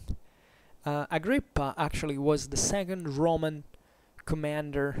 Agrippa actually was the second Roman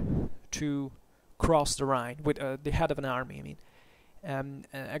commander to cross the Rhine with the head of an army. I mean,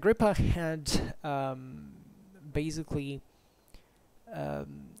 Agrippa had basically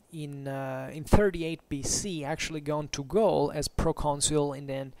in 38 BC actually gone to Gaul as proconsul, and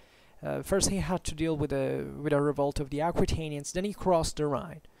then first he had to deal with a revolt of the Aquitanians. Then he crossed the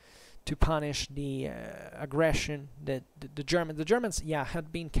Rhine to punish the aggression that the Germans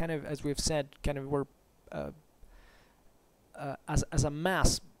had been kind of, as we've said, kind of were as a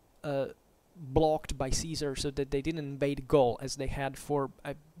mass blocked by Caesar, so that they didn't invade Gaul as they had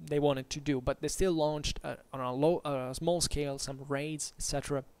they wanted to do, but they still launched on a small scale some raids,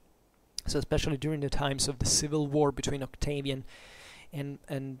 etc. So especially during the times of the civil war between Octavian and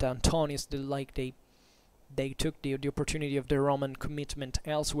Antonius, they took the opportunity of the Roman commitment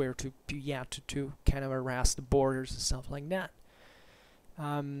elsewhere to kind of harass the borders and stuff like that.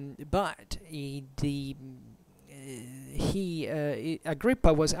 But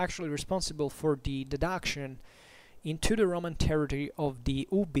Agrippa was actually responsible for the deduction into the Roman territory of the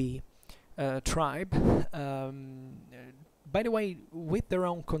Ubi tribe. By the way, with their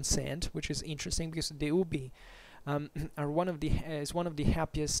own consent, which is interesting because the Ubi are one of the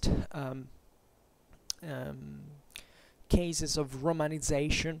happiest cases of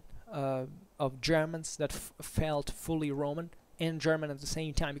Romanization of Germans that felt fully Roman and German at the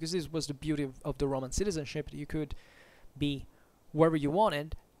same time, because this was the beauty of the Roman citizenship. You could be wherever you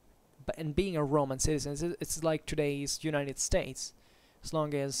wanted, and being a Roman citizen, it's like today's United States. As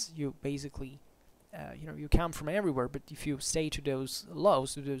long as you basically, you come from everywhere, but if you stay to those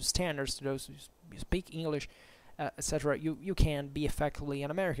laws, to those standards, to those you speak English, etc., you can be effectively an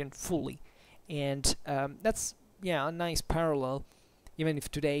American fully, and that's a nice parallel. Even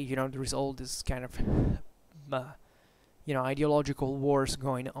if today, there is all this kind of, ideological wars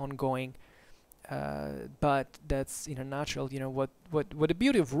ongoing. But that's in a nutshell, what the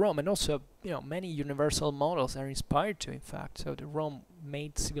beauty of Rome, and also many universal models are inspired to. In fact, so the Rome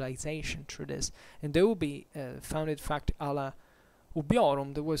made civilization through this, and they will be founded, in fact, alla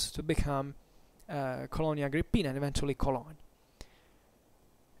Ubiorum, that was to become Colonia Agrippina and eventually Cologne.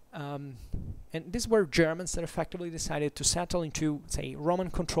 And these were Germans that effectively decided to settle into, say,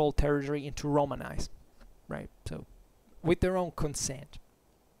 Roman-controlled territory and to Romanize, right? So, with their own consent.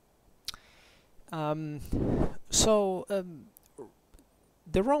 The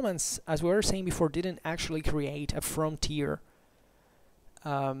Romans, as we were saying before, didn't actually create a frontier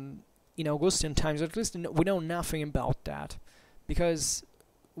in Augustan times. At least we know nothing about that, because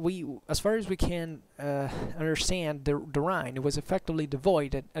as far as we can understand, the Rhine was effectively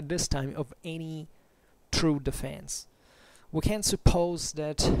devoid at this time of any true defense. We can suppose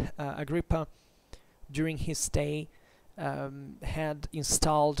that Agrippa, during his stay, had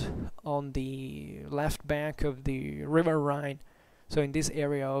installed on the left bank of the river Rhine, so in this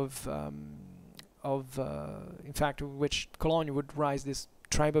area of in fact, which Cologne would rise this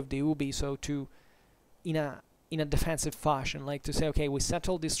tribe of the Ubi, so to in a defensive fashion, like to say, okay, we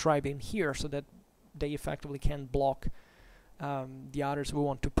settled this tribe in here so that they effectively can block the others who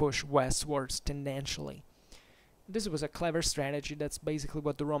want to push westwards tendentially. This was a clever strategy. That's basically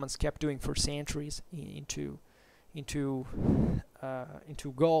what the Romans kept doing for centuries into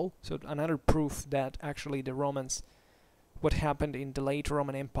Gaul. So another proof that actually the Romans, what happened in the late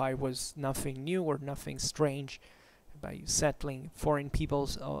Roman Empire was nothing new or nothing strange, by settling foreign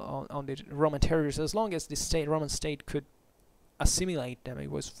peoples on the Roman territories. As long as the Roman state could assimilate them,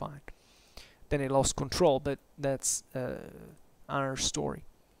 it was fine. Then they lost control, but that's another story.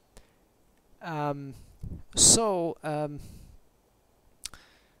 And so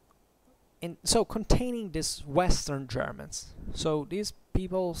containing these Western Germans, so these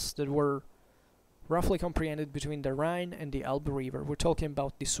peoples that were roughly comprehended between the Rhine and the Elbe River. We're talking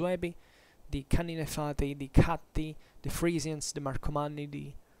about the Suebi, the Caninefati, the Catti, the Frisians, the Marcomanni,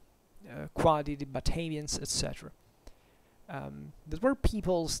 the Quadi, the Batavians, etc. There were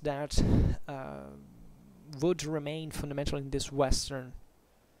peoples that would remain fundamentally in this Western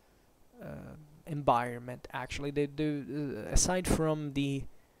environment. Actually, they do, aside from the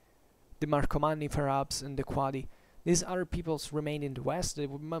Marcomanni perhaps and the Quadi, these other peoples remained in the West.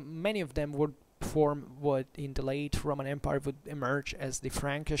 Many of them would form what in the late Roman Empire would emerge as the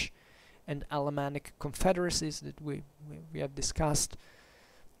Frankish and Alemannic confederacies that we have discussed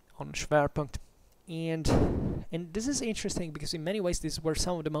on Schwerpunkt. And this is interesting because in many ways these were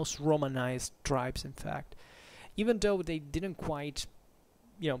some of the most Romanized tribes, in fact. Even though they didn't quite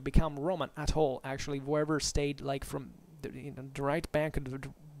become Roman at all, actually, whoever stayed like from the right bank of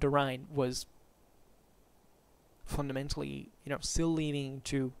the Rhine was fundamentally still leading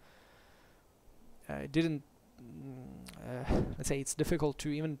to didn't let's say it's difficult to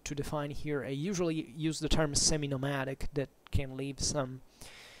even to define here. I usually use the term semi-nomadic, that can leave some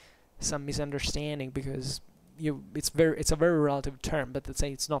misunderstanding because it's a very relative term, but let's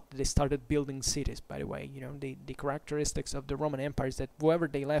say it's not that they started building cities. By the way, the characteristics of the Roman Empire is that whoever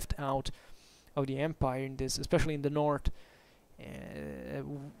they left out of the empire in this, especially in the north,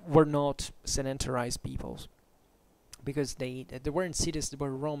 were not sedentarized peoples, because they were in cities where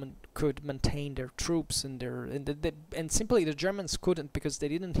Roman could maintain their troops and and simply the Germans couldn't, because they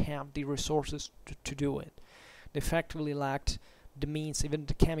didn't have the resources to do it. They effectively lacked the means, even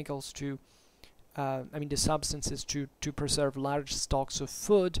the chemicals to the substances to preserve large stocks of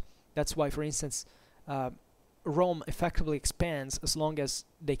food. That's why, for instance, Rome effectively expands as long as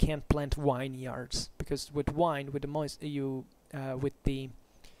they can't plant vineyards, because with wine, with the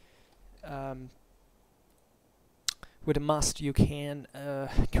with a must you can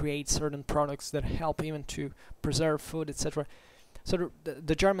create certain products that help even to preserve food, etc. So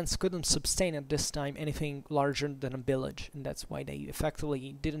the Germans couldn't sustain at this time anything larger than a village, and that's why they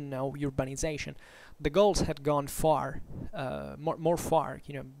effectively didn't know urbanization. The Gauls had gone far, more far.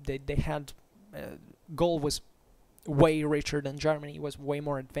 You know, they had Gaul was way richer than Germany, was way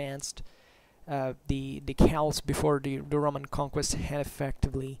more advanced. The Celts before the Roman conquest had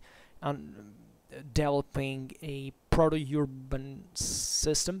effectively developing a proto-urban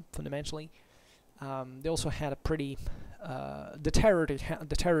system fundamentally. They also had a pretty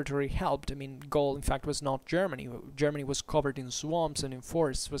the territory helped. I mean, Gaul in fact was not Germany. Germany was covered in swamps and in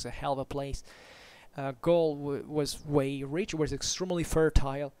forests. Was a hell of a place. Gaul was way rich, was extremely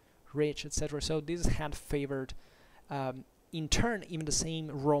fertile, rich, etc. So this had favored, in turn, even the same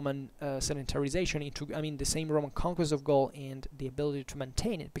Roman sedentarization into, I mean, the same Roman conquest of Gaul and the ability to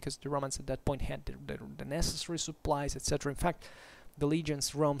maintain it, because the Romans at that point had the necessary supplies, etc. In fact, the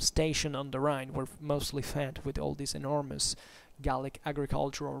legions Rome stationed on the Rhine were mostly fed with all these enormous Gallic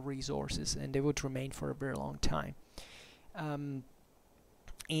agricultural resources, and they would remain for a very long time. But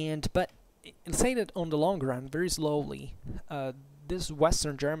I'll say that on the long run, very slowly, these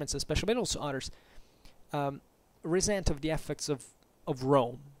Western Germans, especially, but also others, resent of the effects of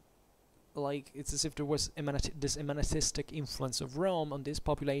Rome. Like, it's as if there was this emanatistic influence of Rome on these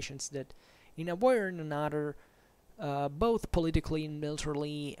populations that, in a way or in another, both politically and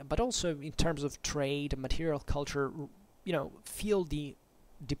militarily, but also in terms of trade and material culture, you know, feel the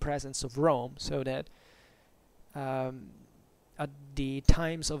presence of Rome, so that at the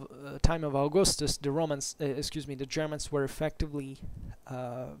time of Augustus, the Germans were effectively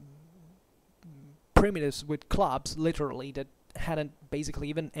primitives with clubs, literally, that hadn't basically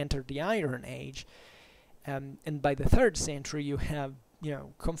even entered the Iron Age. And by the 3rd century, you have, you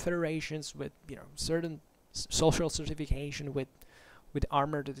know, confederations with, you know, certain social certification with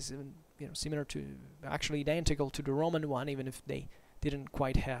armor that is even, you know, similar to, actually identical to the Roman one, even if they didn't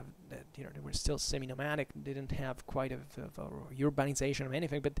quite have that, you know, they were still semi-nomadic, didn't have quite a urbanization or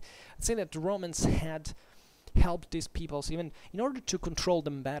anything. But I'd say that the Romans had helped these peoples, even in order to control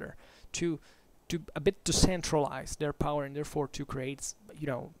them better, to a bit to centralize their power, and therefore to create, you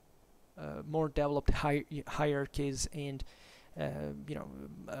know, more developed hierarchies and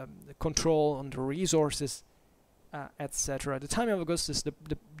control on the resources, etc. At the time of Augustus,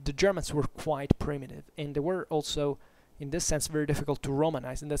 the Germans were quite primitive, and they were also, in this sense, very difficult to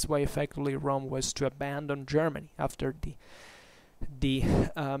Romanize, and that's why effectively Rome was to abandon Germany after the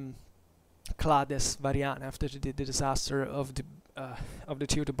Clades Varian, after the disaster of the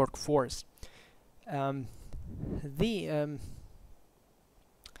Teutoburg Forest. And the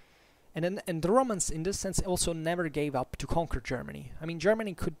Romans, in this sense, also never gave up to conquer Germany. I mean,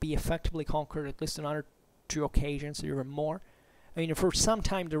 Germany could be effectively conquered at least on other 2 occasions, or even more. I mean, for some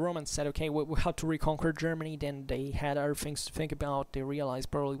time the Romans said, okay, we have to reconquer Germany. Then they had other things to think about. They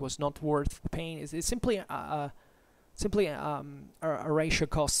realized probably was not worth the pain. It's simply a ratio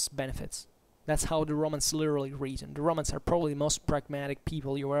costs benefits. That's how the Romans literally reasoned. The Romans are probably the most pragmatic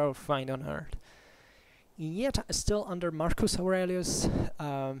people you will ever find on earth. Yet, still under Marcus Aurelius,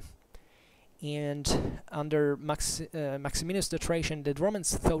 and under Maximinus the Thracian, the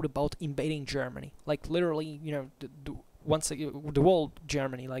Romans thought about invading Germany, like literally, you know, the whole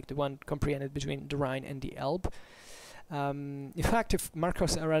Germany, like the one comprehended between the Rhine and the Elbe. In fact, if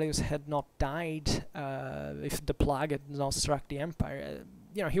Marcus Aurelius had not died, if the plague had not struck the empire,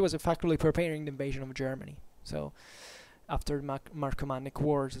 you know, he was effectively preparing the invasion of Germany. So, after the Marcomannic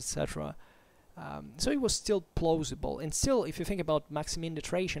Wars, etc. So it was still plausible, and still, if you think about Maximin the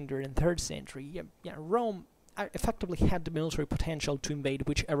Thracian during the 3rd century, Rome effectively had the military potential to invade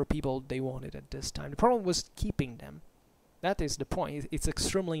whichever people they wanted at this time. The problem was keeping them. That is the point. It's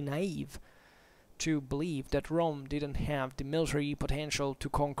extremely naive to believe that Rome didn't have the military potential to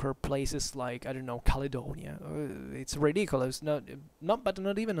conquer places like, I don't know, Caledonia. It's ridiculous. Not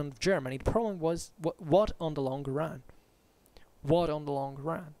even on Germany. The problem was what on the long run. What on the long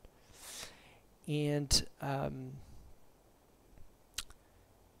run. And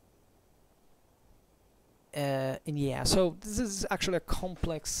yeah, so this is actually a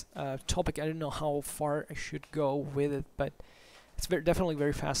complex topic. I don't know how far I should go with it, but it's definitely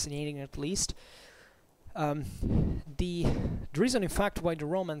very fascinating, at least. The reason, in fact, why the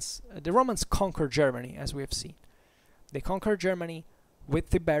Romans conquered Germany, as we have seen. They conquered Germany with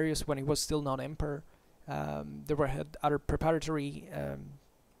Tiberius when he was still not emperor. There had other preparatory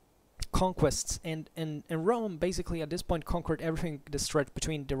conquests, and Rome basically at this point conquered everything that stretched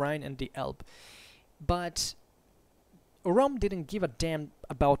between the Rhine and the Elbe. But Rome didn't give a damn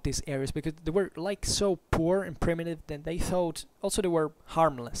about these areas because they were like so poor and primitive that they thought also they were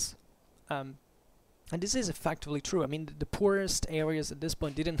harmless. And this is effectively true. I mean, the poorest areas at this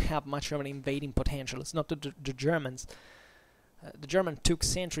point didn't have much of an invading potential. It's not the Germans. The German took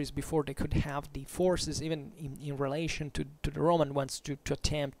centuries before they could have the forces, even in relation to the Roman ones, to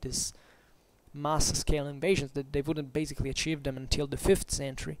attempt this mass-scale invasions. That they wouldn't basically achieve them until the 5th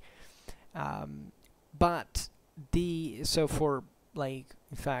century. But so for like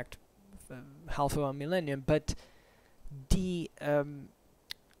in fact half of a millennium. But the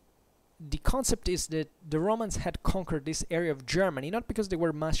concept is that the Romans had conquered this area of Germany not because they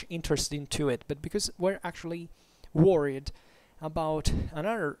were much interested into it, but because we're actually worried about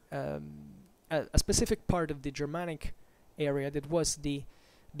another a specific part of the Germanic area that was the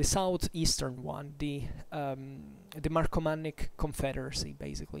southeastern one, the Marcomannic Confederacy,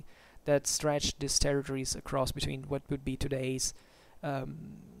 basically, that stretched these territories across between what would be today's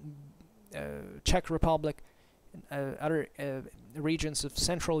Czech Republic and other regions of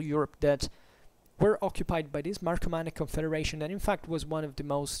Central Europe that were occupied by this Marcomannic Confederation, that in fact was one of the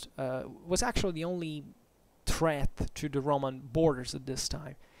most was actually the only threat to the Roman borders at this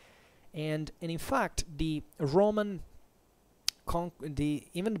time. And in fact the Roman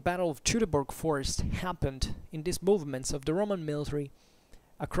even the Battle of Teutoburg Forest happened in these movements of the Roman military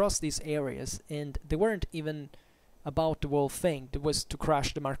across these areas, and they weren't even about the whole thing. It was to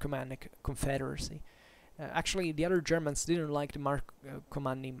crush the Marcomannic Confederacy. Actually, the other Germans didn't like the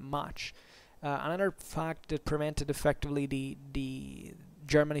Marcomanni much. Another fact that prevented effectively the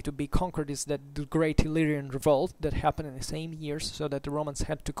Germany to be conquered is that the Great Illyrian Revolt that happened in the same years, so that the Romans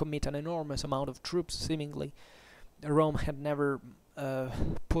had to commit an enormous amount of troops. Seemingly, Rome had never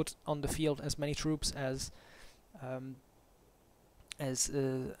put on the field as many troops as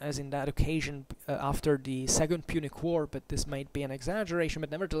in that occasion after the Second Punic War, but this might be an exaggeration.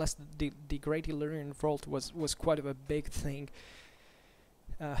 But nevertheless, the Great Illyrian Revolt was quite of a big thing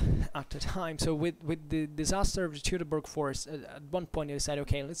at the time. So with the disaster of the Teutoburg Forest, at one point they decided,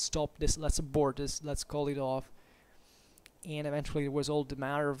 okay, let's stop this, let's abort this, let's call it off. And eventually it was all the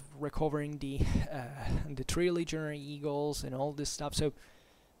matter of recovering the 3 legionary eagles and all this stuff. So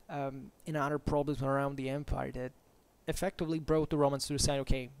and other problems around the empire that effectively brought the Romans to decide,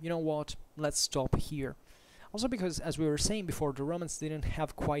 okay, you know what, let's stop here. Also because, as we were saying before, the Romans didn't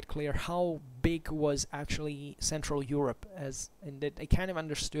have quite clear how big was actually Central Europe, and that they kind of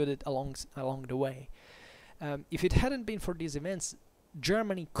understood it along the way. If it hadn't been for these events,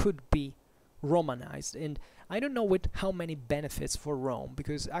 Germany could be Romanized, and I don't know with how many benefits for Rome,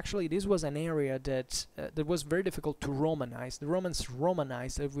 because actually this was an area that was very difficult to Romanize. The Romans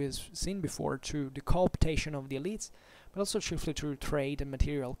Romanized, as we've seen before, through the cooptation of the elites, but also chiefly through trade and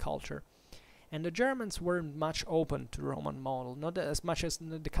material culture. And the Germans weren't much open to the Roman model, not as much as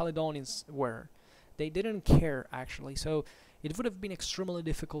the Caledonians were. They didn't care, actually, so it would have been extremely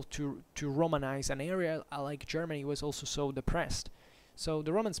difficult to Romanize an area like Germany was also so depressed. So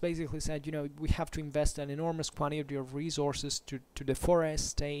the Romans basically said, you know, we have to invest an enormous quantity of resources to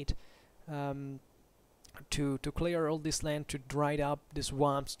deforestate, to clear all this land, to dry up the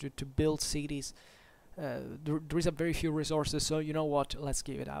swamps, to build cities. There is a very few resources, so you know what, let's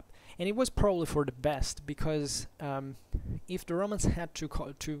give it up. And it was probably for the best, because if the Romans had to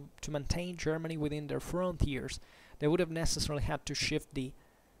maintain Germany within their frontiers, they would have necessarily had to shift the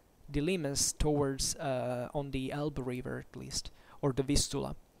limes towards on the Elbe River at least, or the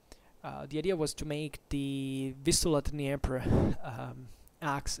Vistula. The idea was to make the Vistula-Dnieper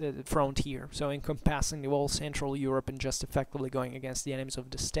frontier, so encompassing the whole Central Europe and just effectively going against the enemies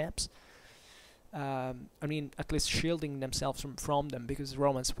of the steppes. I mean, at least shielding themselves from them, because the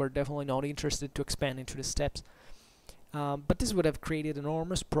Romans were definitely not interested to expand into the steppes. But this would have created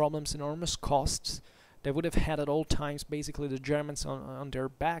enormous problems, enormous costs. They would have had at all times basically the Germans on their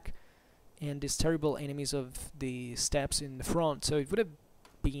back, and these terrible enemies of the steppes in the front. So it would have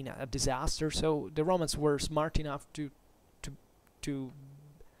been a disaster. So the Romans were smart enough to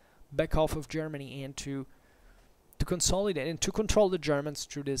back off of Germany and to consolidate and to control the Germans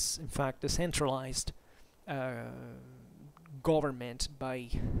through this, in fact, decentralized government by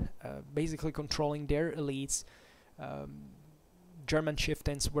basically controlling their elites. German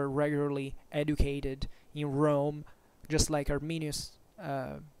chieftains were regularly educated in Rome, just like Arminius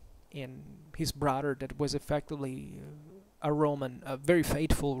and his brother, that was effectively a very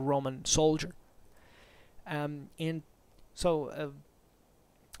faithful Roman soldier. And so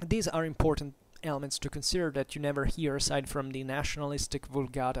these are important elements to consider that you never hear aside from the nationalistic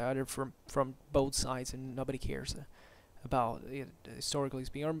vulgata, either from both sides, and nobody cares about it, historically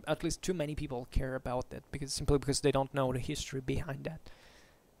speaking, or at least too many people care about that, simply because they don't know the history behind that.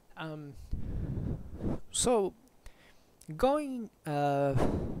 So going,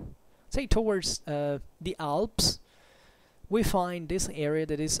 say, towards the Alps, we find this area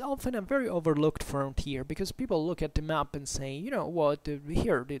that is often a very overlooked frontier, because people look at the map and say, you know what,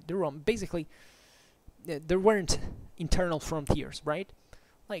 here, the Rome, basically, there weren't internal frontiers, right?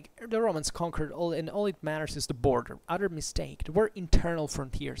 Like, the Romans conquered all, and all it matters is the border. Utter mistake. There were internal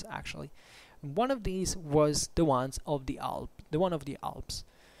frontiers, actually. And one of these was the one of the Alps.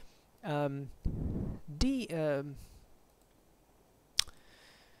 The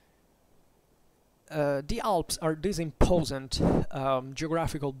Alps are this imposant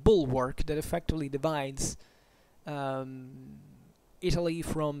geographical bulwark that effectively divides Italy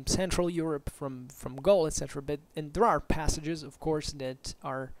from Central Europe, from Gaul, etc. And there are passages, of course, that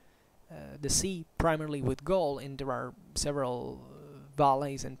are the sea, primarily with Gaul, and there are several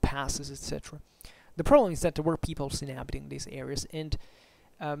valleys and passes, etc. The problem is that there were peoples inhabiting these areas, and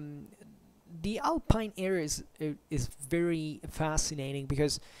the Alpine area is very fascinating,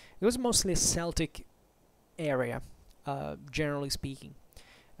 because it was mostly a Celtic area, generally speaking.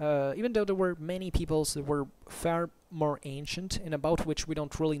 Even though there were many peoples that were far more ancient, and about which we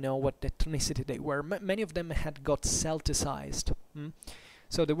don't really know what ethnicity they were. Many of them had got Celticized.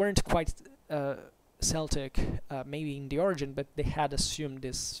 So they weren't quite Celtic, maybe in the origin, but they had assumed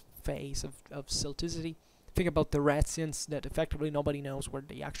this phase of Celticity. Think about the Dacians, that effectively nobody knows where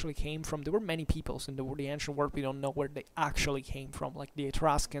they actually came from. There were many peoples in the ancient world we don't know where they actually came from, like the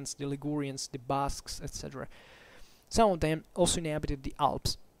Etruscans, the Ligurians, the Basques, etc. Some of them also inhabited the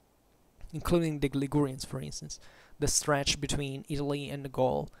Alps, including the Ligurians, for instance, the stretch between Italy and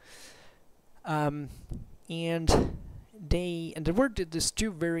Gaul. And there were these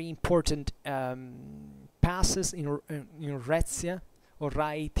two very important passes in Rhaetia, or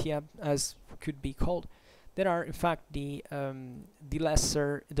Raetia, as could be called, that are in fact the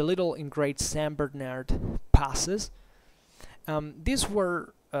Little and Great Saint Bernard passes. These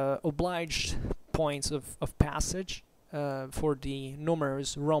were obliged points of passage for the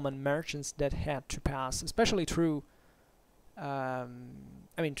numerous Roman merchants that had to pass, especially through, from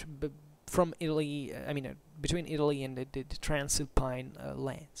Italy, between Italy and the Transalpine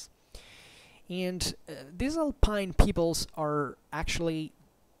lands. And these Alpine peoples are actually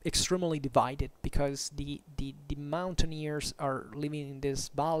extremely divided, because the mountaineers are living in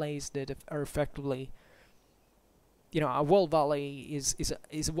these valleys that are effectively, a wall valley is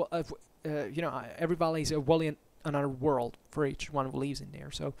every valley is a wall in another world for each one who lives in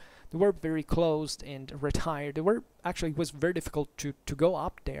there. So they were very closed and retired. It was very difficult to go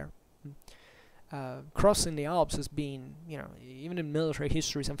up there. Crossing the Alps has been, even in military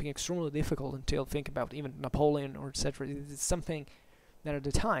history, something extremely difficult, until think about even Napoleon or etc. It's something that at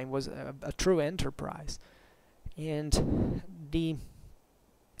the time was a true enterprise. And these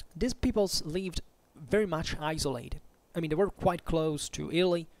peoples lived very much isolated. They were quite close to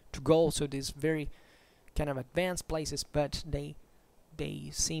Italy, to Gaul, so these very kind of advanced places, but they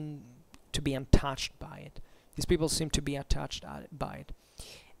seem to be untouched by it. These people seem to be untouched by it.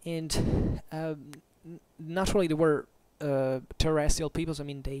 And naturally there were terrestrial peoples.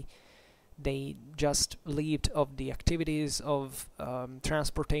 They just lived of the activities of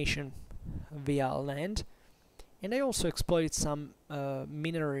transportation via land, and they also exploited some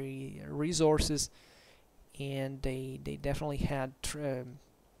mineral resources, and they definitely had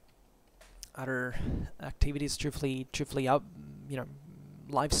other activities, chiefly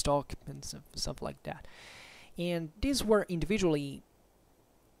livestock and stuff like that. And these were individually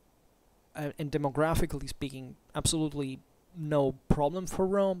and demographically speaking absolutely no problem for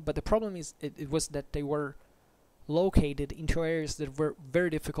Rome, but the problem is it was that they were located into areas that were very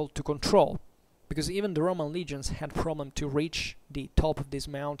difficult to control, because even the Roman legions had problem to reach the top of these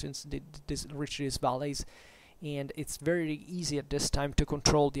mountains, reach these valleys, and it's very easy at this time to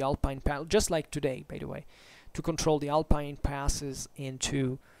control the Alpine pass, just like today, by the way, to control the Alpine passes and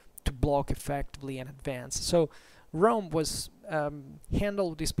to block effectively and advance. So Rome was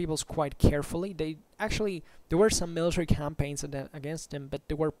handled these peoples quite carefully. There were some military campaigns against them, but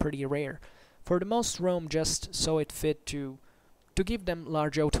they were pretty rare. For the most, Rome just saw it fit to give them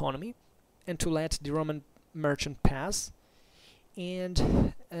large autonomy and to let the Roman merchant pass.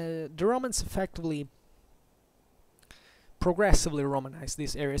 And the Romans effectively progressively Romanized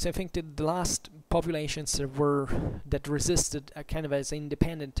these areas. I think that the last populations that resisted kind of as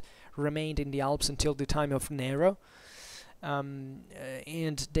independent remained in the Alps until the time of Nero.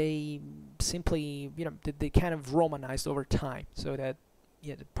 And they simply, they kind of Romanized over time, so that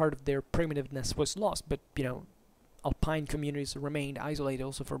part of their primitiveness was lost. But alpine communities remained isolated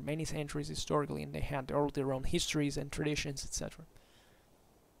also for many centuries historically, and they had all their own histories and traditions, etc.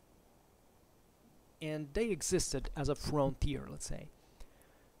 And they existed as a frontier, let's say.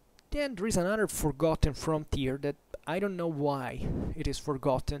 Then there is another forgotten frontier that I don't know why it is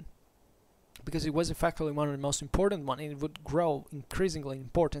forgotten, because it was effectively one of the most important ones, and it would grow increasingly in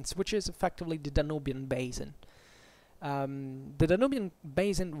importance, which is effectively the Danubian Basin. The Danubian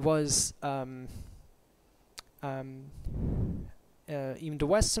Basin was in the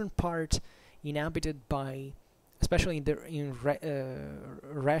western part inhabited by, especially in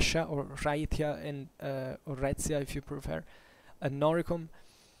Rhaetia or Rhaetia and Oretia, if you prefer, and Noricum,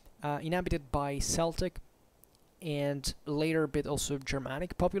 inhabited by Celtic and later a bit also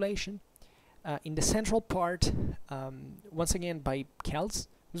Germanic population. In the central part, once again by Celts.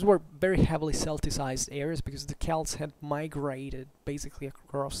 These were very heavily Celticized areas because the Celts had migrated basically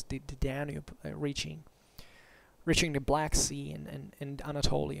across the Danube, reaching the Black Sea and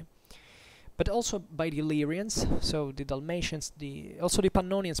Anatolia. But also by the Illyrians, so the Dalmatians, also the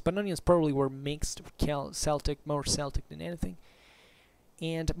Pannonians. Pannonians probably were mixed, Celtic, more Celtic than anything.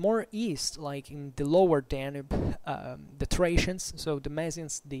 And more east, like in the lower Danube, the Thracians, so the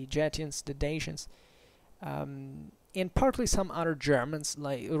Mesians, the Getians, the Dacians, and partly some other Germans,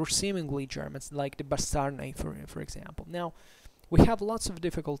 or seemingly Germans, like the Bastarnae, for example. Now, we have lots of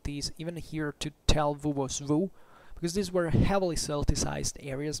difficulties even here to tell who was who, because these were heavily Celticized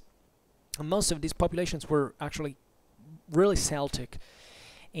areas, and most of these populations were actually really Celtic,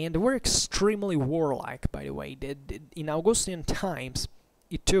 and they were extremely warlike, by the way. In Augustan times,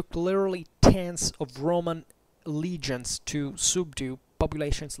 it took literally tens of Roman legions to subdue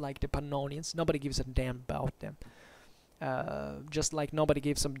populations like the Pannonians. Nobody gives a damn about them. Just like nobody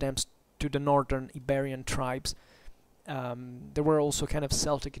gives some damn to the northern Iberian tribes. They were also kind of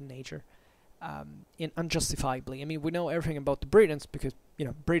Celtic in nature, unjustifiably. I mean, we know everything about the Britons because, you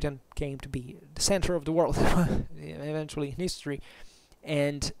know, Britain came to be the center of the world eventually in history,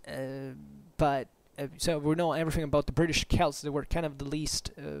 and so we know everything about the British Celts. They were kind of the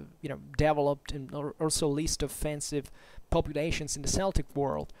least, developed and also least offensive populations in the Celtic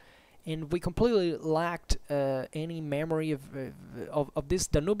world, and we completely lacked any memory of these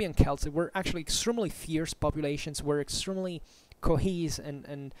Danubian Celts. They were actually extremely fierce populations, were extremely cohesive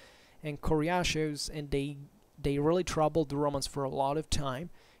and courageous, and they really troubled the Romans for a lot of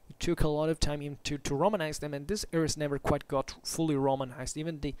time. It took a lot of time to Romanize them, and this areas never quite got fully Romanized.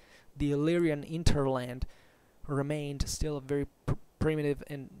 Even the Illyrian interland remained still a very primitive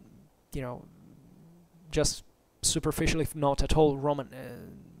and, just superficially, if not at all,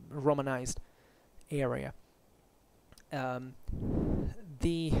 Romanized area.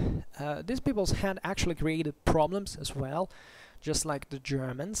 These peoples had actually created problems as well, just like the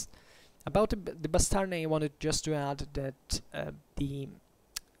Germans. About the Bastarnae, I wanted just to add that we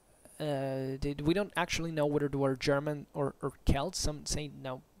don't actually know whether they were German or Celts. Some say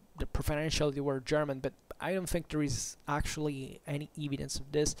no, preferentially they were German, but I don't think there is actually any evidence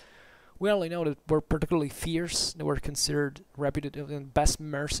of this. We only know that they were particularly fierce. They were considered reputed the best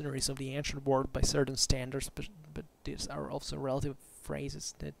mercenaries of the ancient world by certain standards, but these are also relative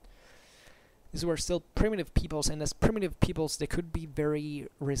phrases. That these were still primitive peoples, and as primitive peoples they could be very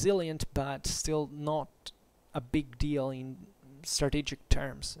resilient, but still not a big deal in strategic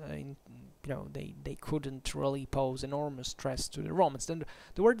terms. They couldn't really pose enormous stress to the Romans. Then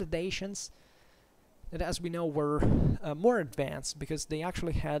there were the Dacians, that, as we know, were more advanced because they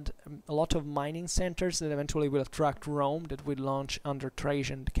actually had a lot of mining centers that eventually would attract Rome, that would launch under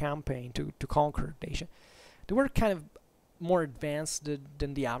Trajan the campaign to conquer Dacia. They were kind of more advanced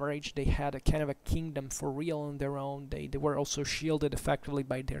than the average. They had a kind of a kingdom for real on their own. They were also shielded effectively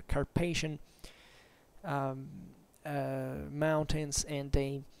by their Carpathian mountains, and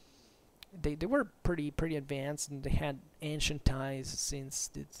they were pretty advanced, and they had ancient ties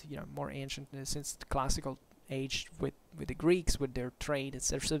since more ancient since the classical age with the Greeks, with their trade,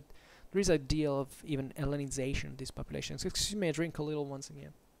 etc. So there is a deal of even Hellenization of these populations. Excuse me, I drink a little once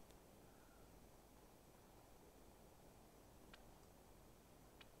again.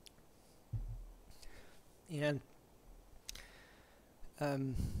 And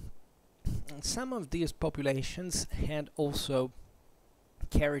some of these populations had also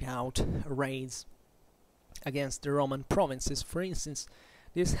carried out raids against the Roman provinces. For instance,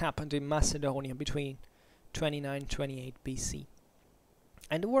 this happened in Macedonia between 29 and 28 BC.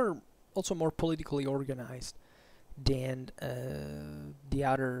 And they were also more politically organized than the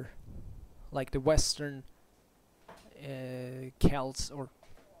other, like the Western Celts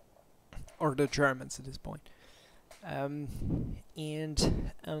or the Germans at this point. And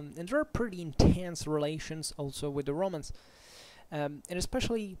there are pretty intense relations also with the Romans, and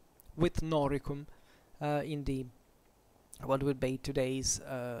especially with Noricum in the what would be today's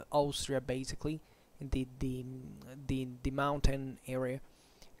Austria, basically, in the mountain area.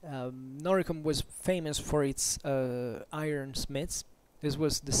 Noricum was famous for its ironsmiths. This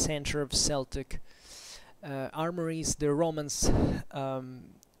was the center of Celtic armories. The Romans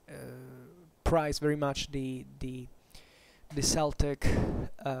prized very much the Celtic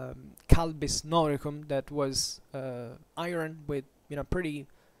Calbis Noricum, that was iron with pretty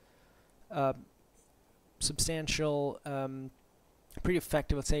substantial, pretty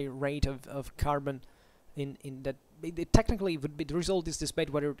effective, let's say, rate of carbon in that. Technically would be, the result is this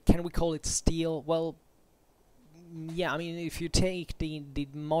debate whether can we call it steel. Well, yeah, I mean, if you take the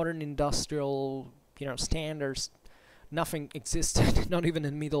modern industrial standards, nothing existed, not even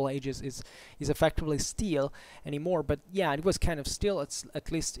in Middle Ages is effectively steel anymore. But yeah, it was kind of steel.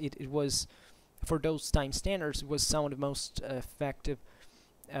 At least it was, for those time standards, it was some of the most effective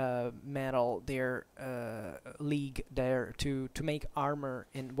metal there, league there to make armor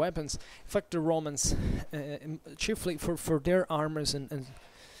and weapons. In fact, the Romans chiefly for their armors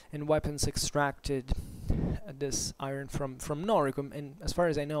and weapons extracted this iron from Noricum. And as far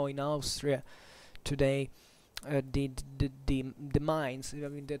as I know, in Austria today, the mines, I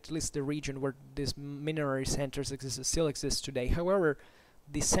mean, at least the region where these mineral centers still exist today. However,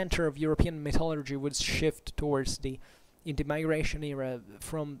 the center of European metallurgy would shift towards in the migration era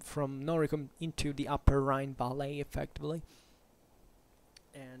from Noricum into the Upper Rhine Valley, effectively.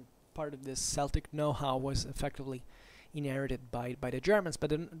 And part of this Celtic know-how was effectively inherited by the Germans.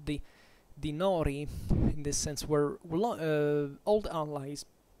 But the Nori, in this sense, were old allies.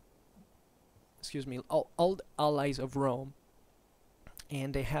 Excuse me, old allies of Rome,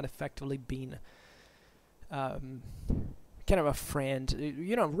 and they had effectively been kind of a friend.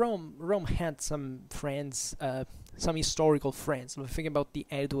 Rome had some friends, some historical friends. Think about the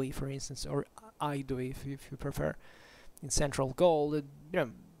Aedui, for instance, or Aedui, if you prefer, in central Gaul.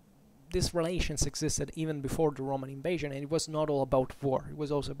 These relations existed even before the Roman invasion, and it was not all about war. It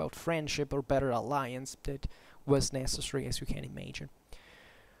was also about friendship or better alliance that was necessary, as you can imagine.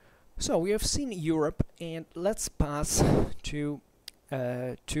 So we have seen Europe, and let's pass to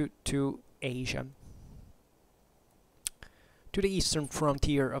Asia, to the eastern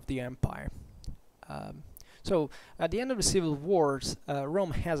frontier of the empire. So at the end of the civil wars,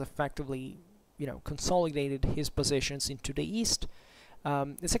 Rome has effectively, consolidated his positions into the east.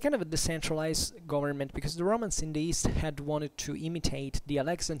 It's a kind of a decentralized government, because the Romans in the east had wanted to imitate the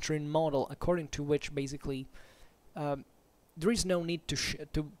Alexandrine model, according to which basically there is no need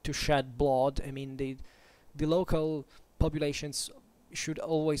to shed blood. I mean, the local populations should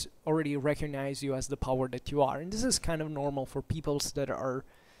always already recognize you as the power that you are, and this is kind of normal for peoples that are,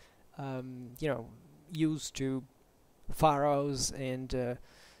 used to pharaohs and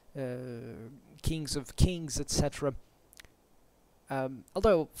kings of kings, etc.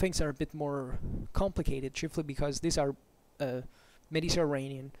 Although things are a bit more complicated, chiefly because these are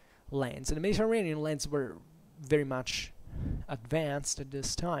Mediterranean lands, and the Mediterranean lands were very much advanced at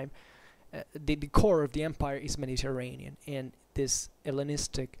this time. The core of the empire is Mediterranean, and this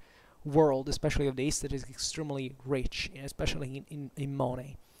Hellenistic world, especially of the east, that is extremely rich, especially in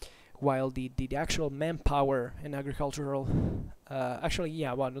money, while the actual manpower and agricultural,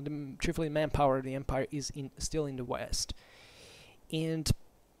 chiefly manpower of the empire is still in the west, and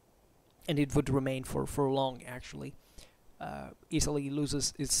it would remain for long, actually. Italy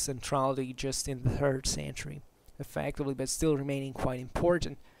loses its centrality just in the 3rd century, effectively, but still remaining quite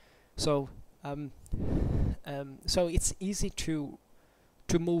important. So so it's easy to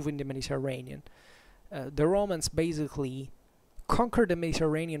move in the Mediterranean. The Romans basically conquer the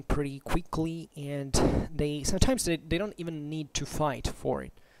Mediterranean pretty quickly, and sometimes they don't even need to fight for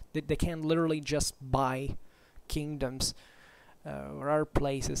it. They can literally just buy kingdoms or other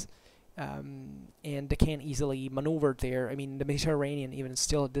places, and they can easily maneuver there. I mean, the Mediterranean, even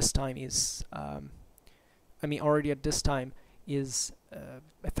still at this time, is already at this time is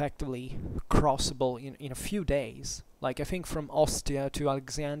effectively crossable in a few days. Like, I think from Ostia to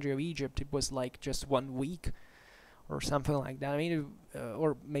Alexandria of Egypt, it was like just 1 week or something like that. I mean,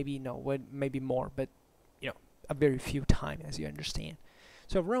 or maybe maybe more, but a very few time, as you understand.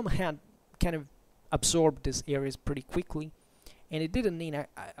 So Rome had kind of absorbed these areas pretty quickly, and it didn't need a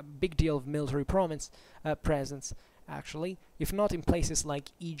big deal of military presence, actually, if not in places like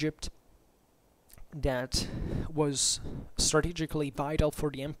Egypt, that was strategically vital for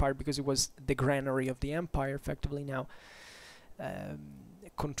the empire, because it was the granary of the empire, effectively. Now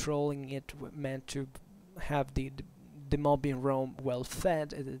controlling it meant to have the mob in Rome well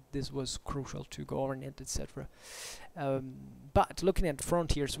fed. This was crucial to govern it, etc. But looking at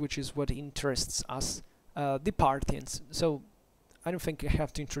frontiers, which is what interests us, the Parthians. So I don't think I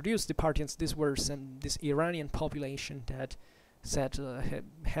have to introduce the Parthians. These were this Iranian population that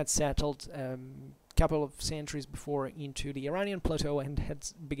had settled couple of centuries before into the Iranian plateau and had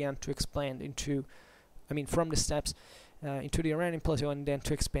began to expand into, I mean, from the steppes into the Iranian plateau and then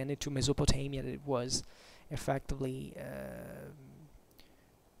to expand into Mesopotamia. That it was effectively,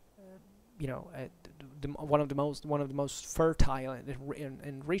 one of the most fertile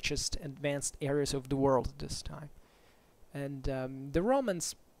and richest advanced areas of the world at this time. And the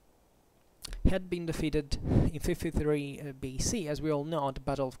Romans had been defeated in 53 BC, as we all know, at the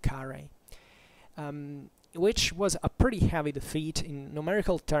Battle of Carrhae. Which was a pretty heavy defeat in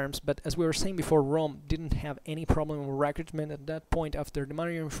numerical terms, but as we were saying before, Rome didn't have any problem with recruitment at that point. After the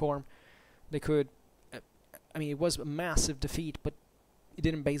money reform, they could, it was a massive defeat, but it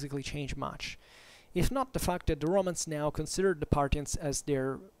didn't basically change much. If not the fact that the Romans now considered the Parthians as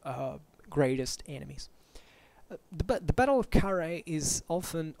their greatest enemies. The Battle of Carrhae is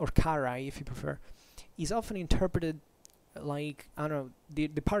often, or Carrhae if you prefer, is often interpreted like, I don't know, the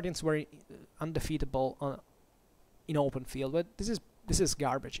Parthians were undefeatable in open field, but this is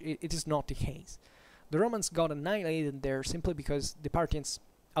garbage. It is not the case. The Romans got annihilated there simply because the Parthians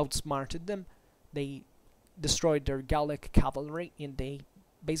outsmarted them. They destroyed their Gallic cavalry, and they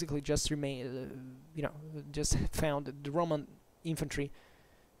basically just just found the Roman infantry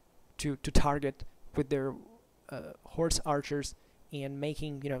to target with their horse archers, and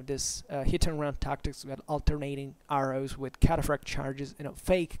making this hit and run tactics with alternating arrows with cataphract charges,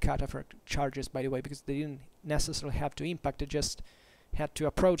 fake cataphract charges, by the way, because they didn't necessarily have to impact. They just had to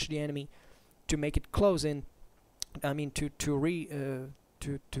approach the enemy to make it close in.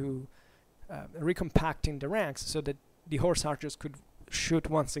 Recompacting the ranks so that the horse archers could shoot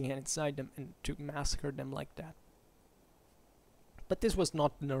once again inside them and to massacre them like that. But this was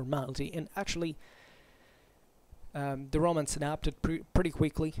not normality, and actually the Romans adapted pretty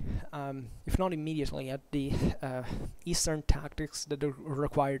quickly, if not immediately, at the Eastern tactics that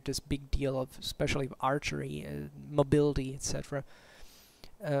required this big deal of, especially of archery, mobility, etc.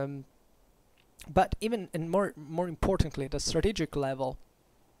 But even, and more importantly, at a strategic level,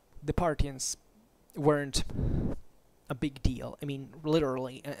 the Parthians weren't a big deal. I mean,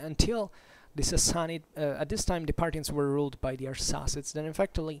 literally, until the Sassanid. At this time, the Parthians were ruled by the Arsacids. Then,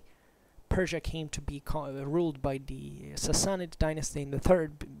 effectively, Persia came to be ruled by the Sassanid dynasty in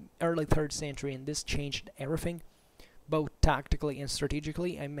the early 3rd century, and this changed everything, both tactically and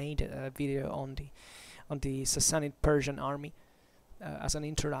strategically. I made a video on the Sassanid Persian army as an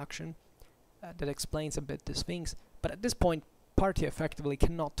introduction that explains a bit these things. But at this point, Parthia effectively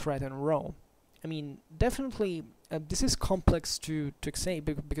cannot threaten Rome. I mean, definitely, this is complex to say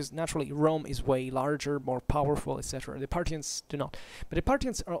because naturally Rome is way larger, more powerful, etc. The Parthians do not. But the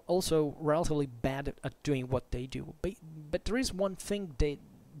Parthians are also relatively bad at doing what they do. But there is one thing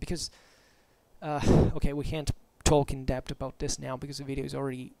because okay, we can't talk in depth about this now because the video is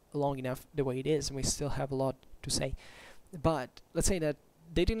already long enough the way it is, and we still have a lot to say. But let's say that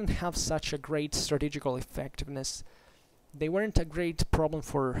they didn't have such a great strategical effectiveness. They weren't a great problem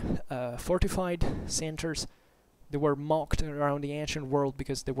for fortified centers. They were mocked around the ancient world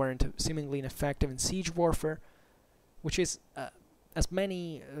because they weren't seemingly ineffective in siege warfare, which is as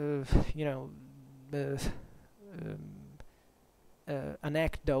many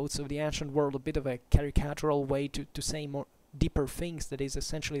anecdotes of the ancient world, a bit of a caricatural way to say more deeper things. That is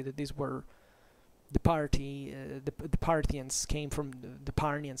essentially that these were the Parthians came from the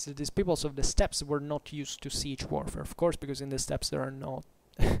Parthians. These peoples of the steppes were not used to siege warfare, of course, because in the steppes there are no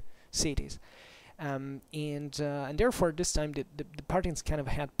cities, and therefore this time the Parthians kind of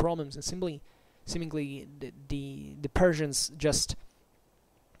had problems, and seemingly the Persians just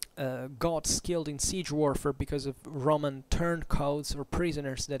got skilled in siege warfare because of Roman turncoats or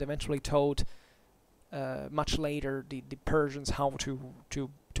prisoners that eventually taught much later the Persians how to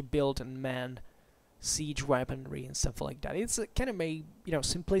build and man siege weaponry and stuff like that. It's a kind of a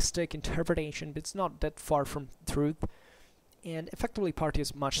simplistic interpretation, but it's not that far from truth. And effectively, Parthia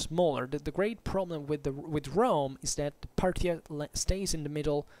is much smaller. The great problem with Rome is that Parthia stays in the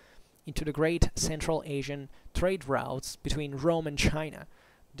middle into the great Central Asian trade routes between Rome and China,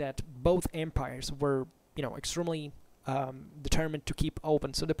 that both empires were extremely determined to keep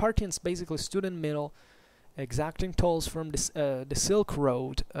open. So the Parthians basically stood in the middle, exacting tolls from the Silk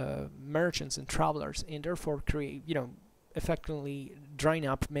Road merchants and travelers, and therefore effectively drying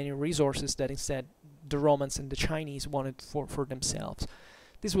up many resources that instead the Romans and the Chinese wanted for themselves.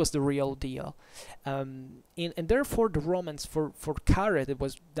 This was the real deal, and therefore the Romans, for Carrot, it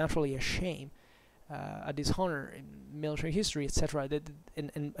was naturally a shame, a dishonor in military history, etc.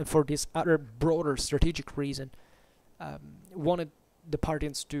 And for this other broader strategic reason, wanted the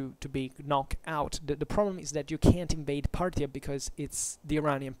Parthians to be knocked out. The problem is that you can't invade Parthia because it's the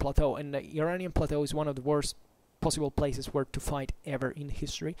Iranian plateau, and the Iranian plateau is one of the worst possible places where to fight ever in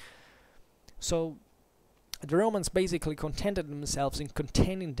history. So the Romans basically contented themselves in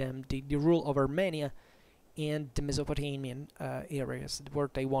containing the rule of Armenia and the Mesopotamian areas where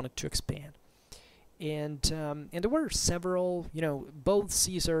they wanted to expand. And there were several, both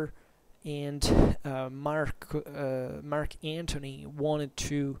Caesar and Mark Antony wanted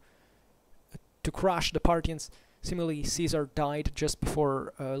to crush the Parthians. Similarly, Caesar died just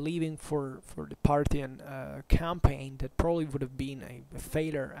before leaving for the Parthian campaign. That probably would have been a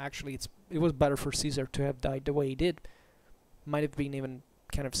failure. Actually, it was better for Caesar to have died the way he did. Might have been even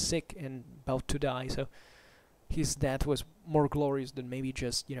kind of sick and about to die. So his death was more glorious than maybe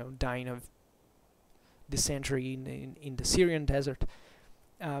just dying of dysentery in the Syrian desert.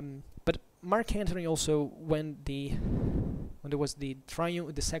 But Mark Antony also, when there was the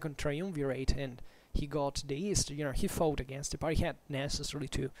second triumvirate and he got the East, he fought against the party. He had necessarily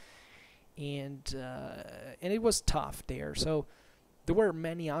to, and it was tough there. So there were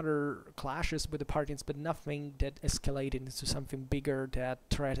many other clashes with the Parthians, but nothing that escalated into something bigger that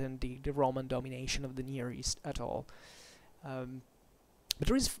threatened the Roman domination of the Near East at all. But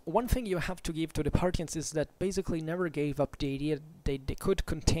there is one thing you have to give to the Parthians, is that basically never gave up the idea they could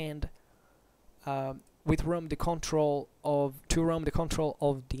contend with Rome the control of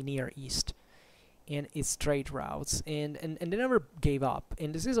the Near East and its trade routes, and they never gave up.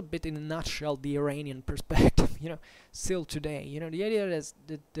 And this is a bit in a nutshell the Iranian perspective, still today. The idea is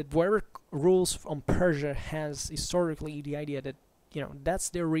that whoever rules on Persia has historically the idea that that's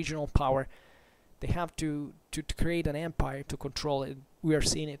their regional power. They have to create an empire to control it. We are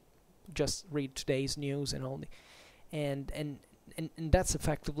seeing it. Just read today's news and all, and that's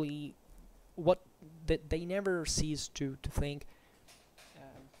effectively what that they never cease to think.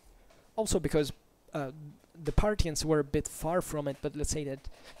 Also because the Parthians were a bit far from it, but let's say that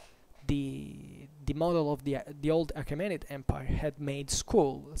the model of the old Achaemenid Empire had made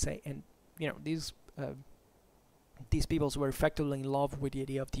school, let's say, and these peoples were effectively in love with the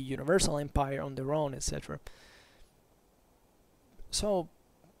idea of the universal empire on their own, etc. So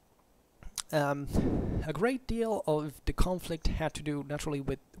a great deal of the conflict had to do naturally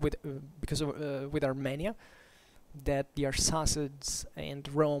with Armenia, that the Arsacids and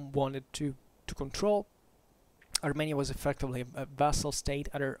Rome wanted to control. Armenia was effectively a vassal state,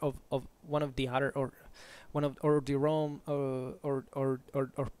 either of one of the other, or the Rome or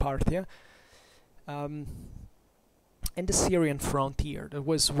Parthia. And the Syrian frontier that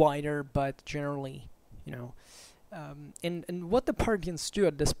was wider, but generally, and what the Parthians do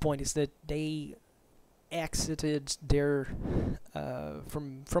at this point is that they exited their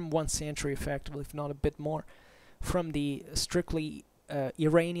from 1 century effectively, if not a bit more, from the strictly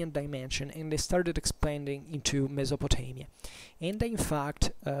Iranian dimension, and they started expanding into Mesopotamia, and they in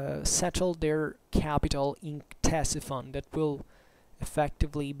fact settled their capital in Ctesiphon, that will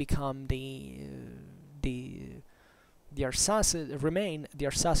effectively become the Arsacid,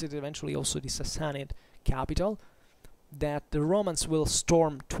 eventually also the Sassanid capital, that the Romans will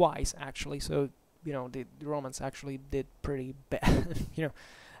storm twice actually. So the Romans actually did pretty bad.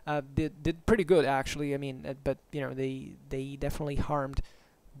 Did pretty good actually. I mean, but they definitely harmed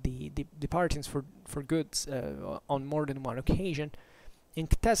the Parthians for good on more than one occasion. And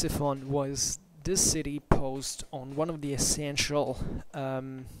Ctesiphon was this city posed on one of the essential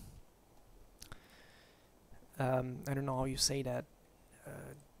I don't know how you say that,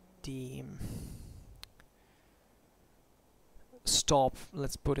 the stop,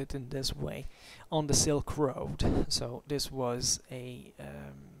 let's put it in this way, on the Silk Road. So this was a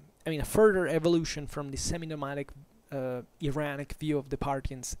further evolution from the semi-nomadic Iranic view of the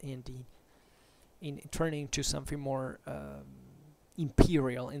Parthians in turning to something more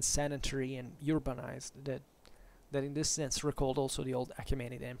imperial and sedentary and urbanized, that in this sense recalled also the old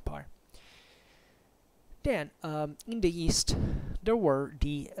Achaemenid Empire. Then in the east there were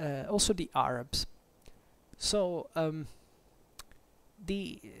also the Arabs. So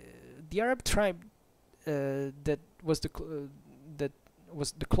the Arab tribe that was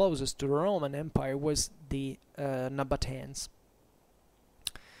the closest to the Roman Empire was the Nabateans.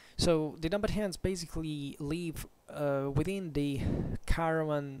 So the Nabateans basically live within the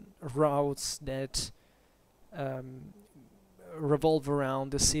caravan routes that revolve around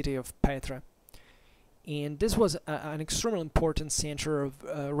the city of Petra. And this was an extremely important center of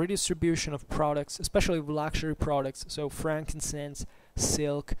redistribution of products, especially of luxury products, so frankincense,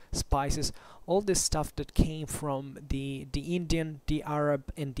 silk, spices, all this stuff that came from the Indian, the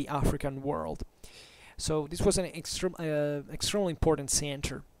Arab, and the African world. So this was an extremely important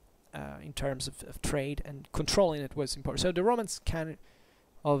center in terms of trade, and controlling it was important. So the Romans kind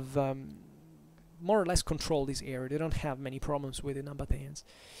of more or less control this area. They don't have many problems with the Nabateans.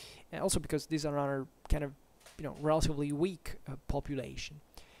 Also because these are another kind of, relatively weak population.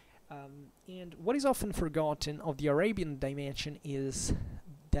 And what is often forgotten of the Arabian dimension is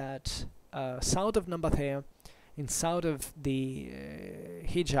that south of Nabatea, and south of the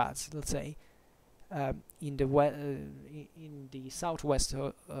Hijaz, let's say, in the southwest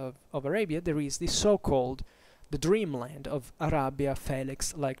of Arabia, there is the so-called the dreamland of Arabia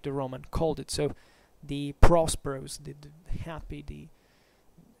Felix, like the Roman called it. So the prosperous, the happy, the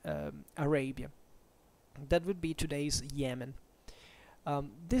Arabia. That would be today's Yemen.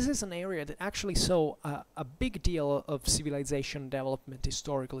 This is an area that actually saw a big deal of civilization development,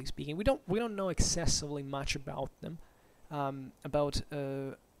 historically speaking. We don't know excessively much about them, about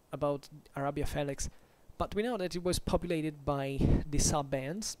Arabia Felix, but we know that it was populated by the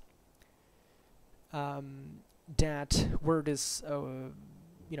Sabans, that were this,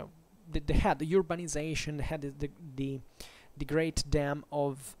 they had the urbanization, they had the great dam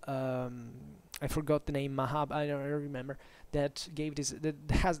of I forgot the name, Mahab, I don't remember, that gave this, that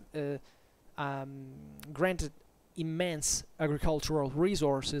has granted immense agricultural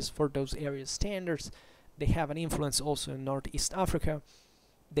resources for those areas' standards. They have an influence also in Northeast Africa.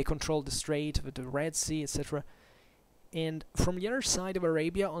 They control the Strait, the Red Sea, etc. And from the other side of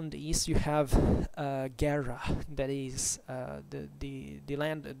Arabia, on the east, you have Gera, that is the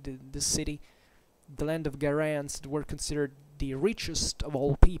land, the city, the land of Garamantes, that were considered the richest of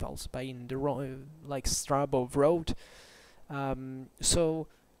all peoples by like Strabo wrote. So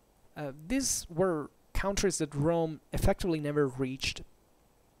these were countries that Rome effectively never reached,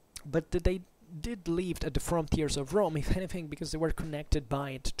 but that they did live at the frontiers of Rome, if anything, because they were connected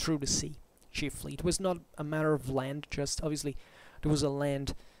by it through the sea, chiefly. It was not a matter of land, just obviously there was a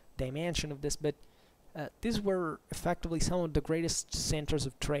land dimension of this, but these were effectively some of the greatest centers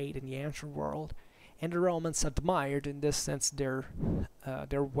of trade in the ancient world, and the Romans admired, in this sense, their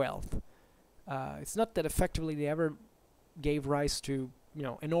wealth. It's not that effectively they ever gave rise to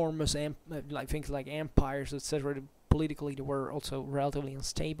enormous like things like empires, etc. Politically, they were also relatively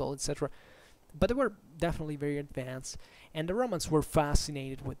unstable, etc. But they were definitely very advanced, and the Romans were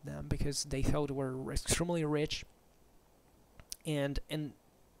fascinated with them because they thought they were extremely rich, and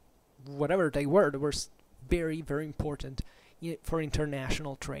whatever they were very, very important for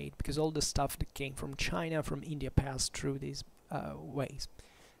international trade, because all the stuff that came from China, from India, passed through these ways.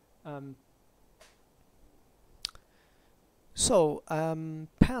 So,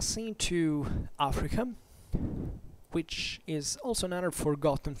 passing to Africa, which is also another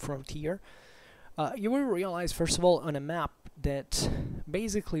forgotten frontier, you will realize, first of all, on a map that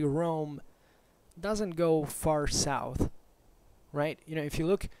basically Rome doesn't go far south, right? If you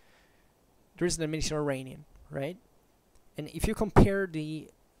look, there's the Mediterranean, right? And if you compare the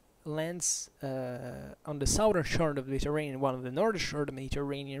lands on the southern shore of the Mediterranean, one of the northern shore of the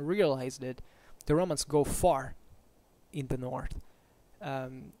Mediterranean, realize that the Romans go far in the north.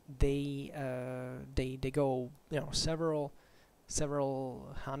 They go several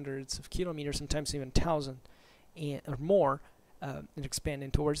hundreds of kilometers, sometimes even 1,000 or more, and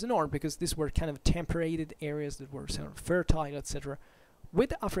expanding towards the north, because these were kind of temperated areas that were sort of fertile, etc.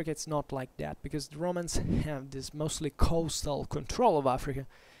 With Africa, it's not like that, because the Romans have this mostly coastal control of Africa,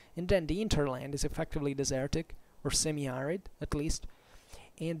 and then the hinterland is effectively desertic, or semi-arid at least,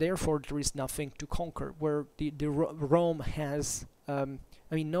 and therefore there is nothing to conquer, where Rome has,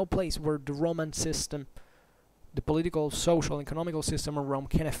 no place where the Roman system, the political, social, economical system of Rome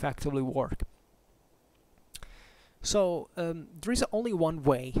can effectively work. So there is only one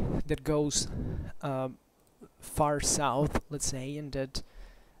way that goes far south, let's say, and that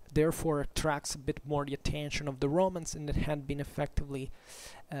therefore attracts a bit more the attention of the Romans, and that had been effectively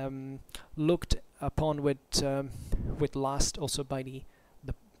looked upon with lust also by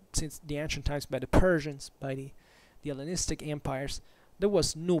since the ancient times, by the Persians, by the Hellenistic empires. There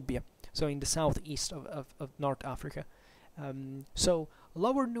was Nubia, so in the southeast of North Africa. So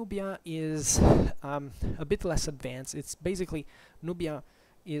Lower Nubia is a bit less advanced. It's basically, Nubia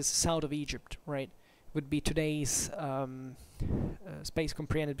is south of Egypt, right? Would be today's space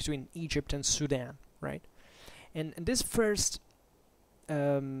comprehended between Egypt and Sudan, right? And this first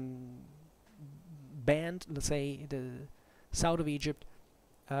band, let's say the south of Egypt,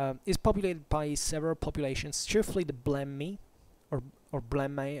 is populated by several populations, chiefly the Blemmi, or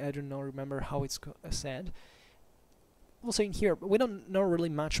Blemmai, I don't know, remember how it's said. Also in here, we don't know really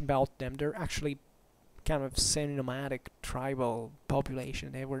much about them. They're actually kind of semi-nomadic tribal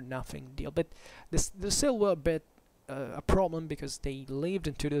population. They were nothing deal, but they still were a bit a problem, because they lived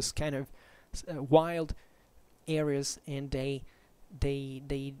into this kind of wild areas, and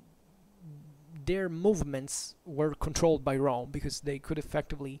their movements were controlled by Rome, because they could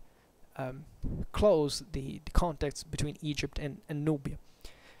effectively close the contacts between Egypt and Nubia.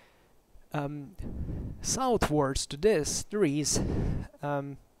 Southwards to this, there is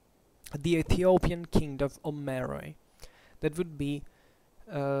the Ethiopian kingdom of Meroe. That would be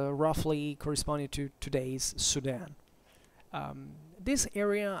roughly corresponding to today's Sudan. This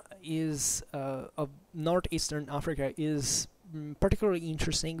area is of northeastern Africa is particularly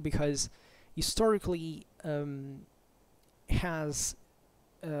interesting, because historically has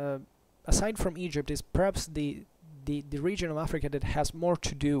aside from Egypt, is perhaps the region of Africa that has more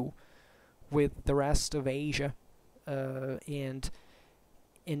to do with the rest of Asia, and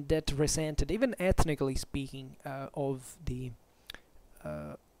that resented, even ethnically speaking, of the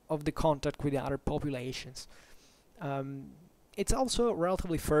contact with the other populations. It's also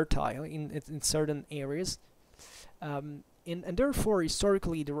relatively fertile in certain areas, and therefore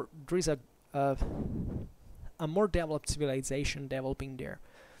historically there is a more developed civilization developing there.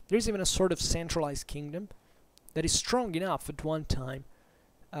 There is even a sort of centralized kingdom that is strong enough at one time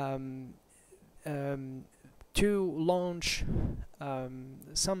to launch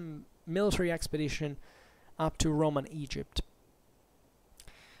some military expedition up to Roman Egypt.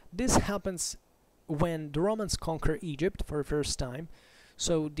 This happens when the Romans conquer Egypt for the first time,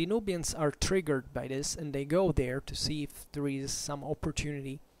 so the Nubians are triggered by this, and they go there to see if there is some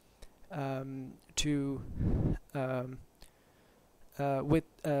opportunity with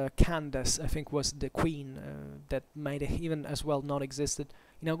Candace, I think was the queen, that might have even as well not existed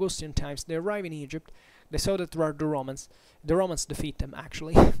in Augustan times. They arrive in Egypt, they saw that there are the Romans. The Romans defeat them,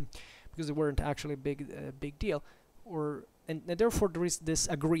 actually, because they weren't actually a big deal. And therefore there is this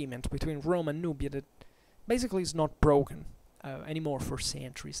agreement between Rome and Nubia that basically is not broken anymore for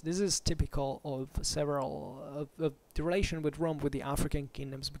centuries. This is typical of several of the relation with Rome with the African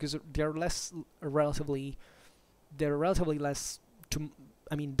kingdoms, because they're relatively less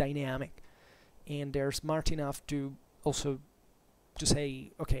dynamic, and they're smart enough to also to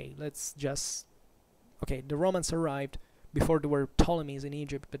say, okay, the Romans arrived before there were Ptolemies in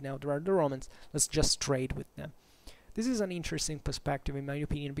Egypt, but now there are the Romans, let's just trade with them. This is an interesting perspective, in my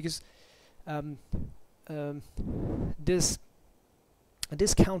opinion, because this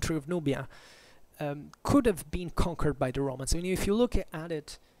country of Nubia could have been conquered by the Romans. I mean, if you look at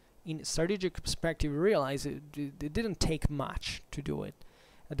it in strategic perspective, you realize it didn't take much to do it.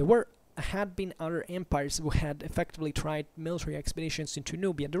 There had been other empires who had effectively tried military expeditions into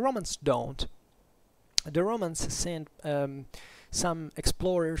Nubia. The Romans don't. The Romans sent some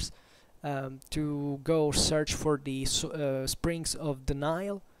explorers to go search for the springs of the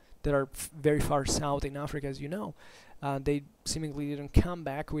Nile that are very far south in Africa, as you know. They seemingly didn't come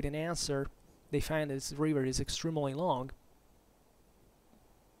back with an answer. They find this river is extremely long,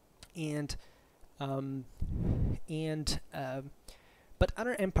 but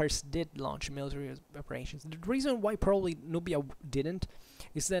other empires did launch military operations. The reason why probably Nubia didn't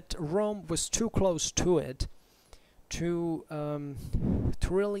is that Rome was too close to it to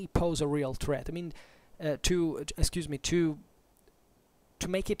really pose a real threat. I mean, to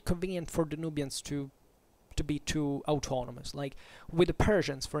make it convenient for the Nubians to be too autonomous. Like with the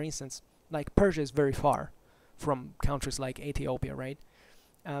Persians, for instance, like Persia is very far from countries like Ethiopia, right?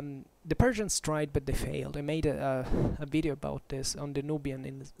 The Persians tried, but they failed. I made a video about this on the Nubian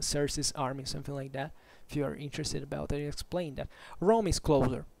in Xerxes' army, something like that. If you are interested about it, I explained that. Rome is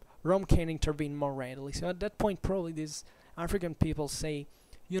closer. Rome can intervene more readily. So at that point, probably these African people say,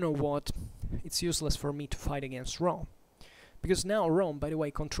 you know what, it's useless for me to fight against Rome. Because now Rome, by the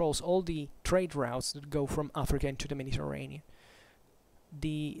way, controls all the trade routes that go from Africa into the Mediterranean.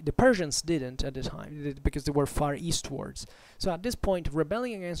 The Persians didn't at the time, because they were far eastwards. So at this point,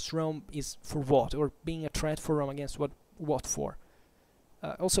 rebelling against Rome is for what? Or being a threat for Rome against what for?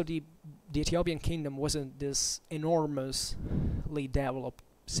 Also, the Ethiopian kingdom wasn't this enormously developed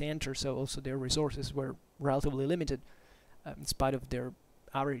center, so also their resources were relatively limited, in spite of their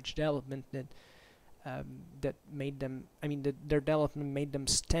average development that made them, their development made them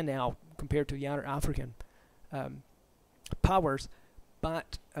stand out compared to the other African powers.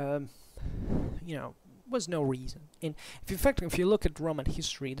 But was no reason. And if you look at Roman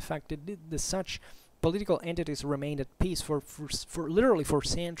history, the fact that such political entities remained at peace for literally for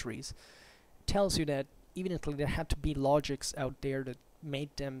centuries, tells you that evidently there had to be logics out there that made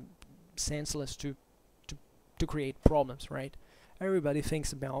them senseless to create problems, right? Everybody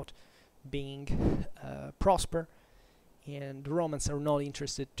thinks about being prosper, and the Romans are not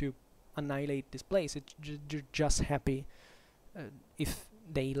interested to annihilate this place. They're just happy if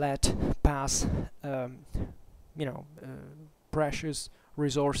they let pass, precious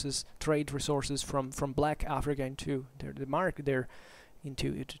resources, trade resources from Black Africa into the market there,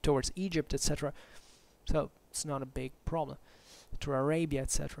 towards Egypt, etc. So it's not a big problem. To Arabia,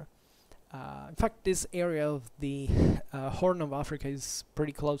 etc. In fact, this area of the Horn of Africa is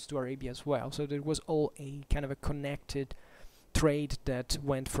pretty close to Arabia as well. So there was all a kind of a connected trade that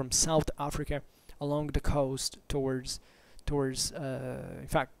went from South Africa along the coast towards in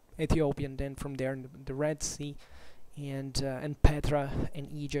fact, Ethiopia, and then from there the Red Sea, and Petra and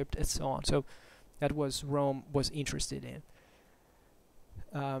Egypt and so on. So that was Rome was interested in.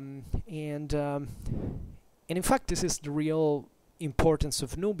 And in fact, this is the real importance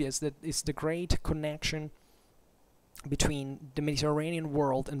of Nubia, that is the great connection between the Mediterranean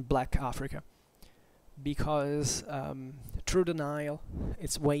world and Black Africa, because through the Nile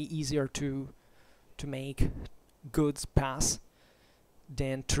it's way easier to make goods pass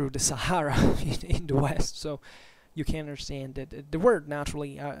than through the Sahara in the west. So you can understand that there were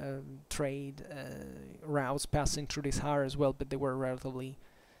naturally trade routes passing through the Sahara as well, but they were relatively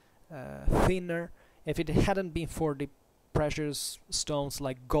thinner. If it hadn't been for the precious stones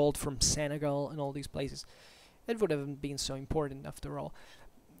like gold from Senegal and all these places, it would have been so important after all.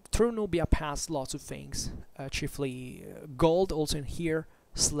 Through Nubia passed lots of things, chiefly gold, also in here,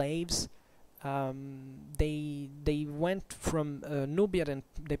 slaves. They went from Nubia, and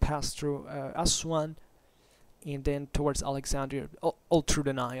they passed through Aswan, and then towards Alexandria, all through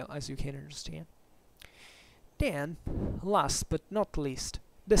the Nile, as you can understand. Then, last but not least,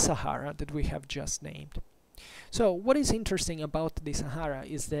 the Sahara that we have just named. So what is interesting about the Sahara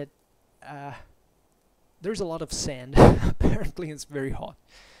is that there's a lot of sand. Apparently it's very hot.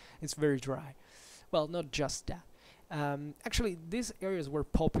 It's very dry. Well, not just that. Actually, these areas were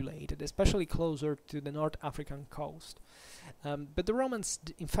populated, especially closer to the North African coast. But the Romans,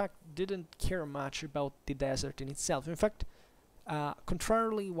 in fact, didn't care much about the desert in itself. In fact,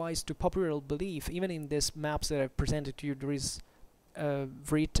 contrarily wise to popular belief, even in these maps that I've presented to you, there is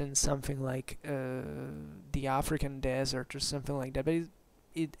written something like the African desert or something like that, but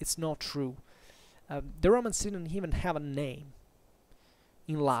it's not true. The Romans didn't even have a name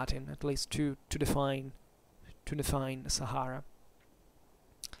in Latin, at least to define Sahara.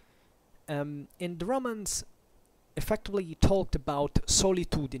 And the Romans effectively talked about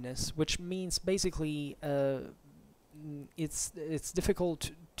solitudines, which means basically it's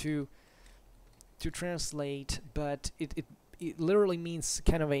difficult to translate, but it literally means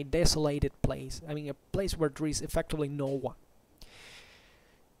kind of a desolated place. I mean, a place where there is effectively no one.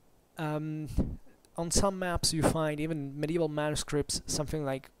 On some maps you find, even medieval manuscripts, something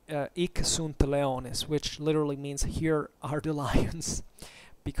like Hic sunt leones, which literally means here are the lions,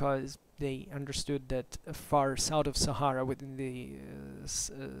 because they understood that far south of Sahara, within the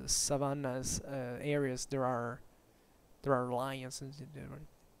savannas areas, there are lions, and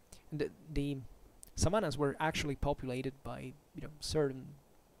the savannas were actually populated by certain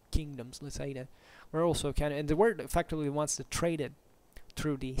kingdoms, let's say, that were also kind of, and they were effectively the ones that traded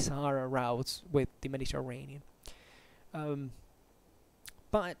through the Sahara routes with the Mediterranean.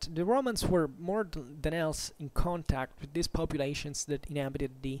 But the Romans were more than else in contact with these populations that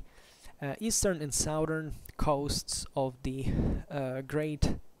inhabited the eastern and southern coasts of the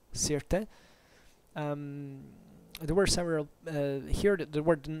Great Sirte. There were several here. There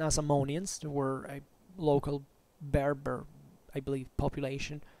were the Nasamonians. There were a local Berber, I believe,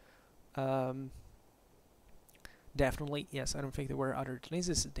 population. Definitely, yes. I don't think there were other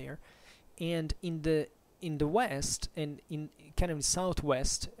Tunisians there. And in the west, and in kind of the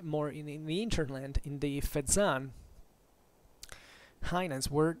southwest, more in the hinterland, in the Fezzan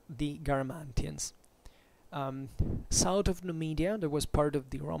highlands, were the Garamantes. South of Numidia, there was part of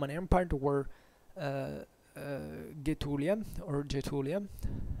the Roman Empire. There were Getulia,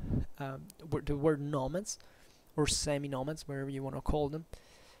 there were nomads or semi-nomads, wherever you want to call them,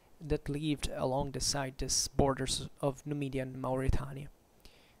 that lived along the these borders of Numidia and Mauritania.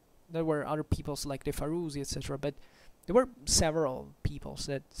 There were other peoples like the Farusi, etc., but there were several peoples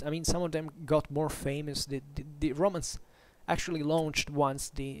that, I mean, some of them got more famous. The Romans actually launched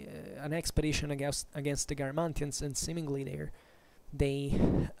once an expedition against the Garamantes, and seemingly they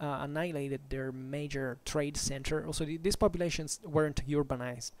annihilated their major trade center. Also, these populations weren't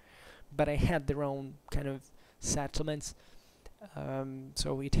urbanized, but they had their own kind of settlements.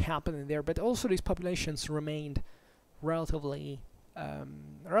 So it happened in there, but also these populations remained relatively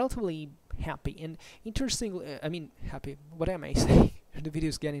happy. And interestingly, I mean, happy, what am I saying? The video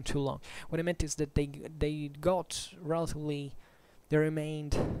is getting too long. What I meant is that they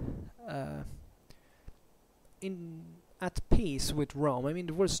remained at peace with Rome. I mean,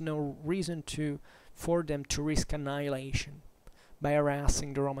 there was no reason for them to risk annihilation by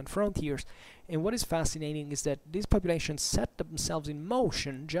harassing the Roman frontiers. And what is fascinating is that these populations set themselves in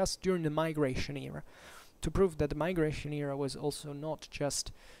motion just during the migration era, to prove that the migration era was also not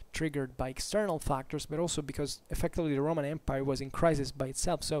just triggered by external factors, but also because effectively the Roman Empire was in crisis by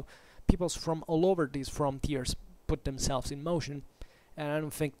itself. So peoples from all over these frontiers put themselves in motion. And I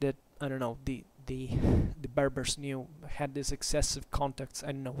don't think that, I don't know, the Berbers had these excessive contacts, I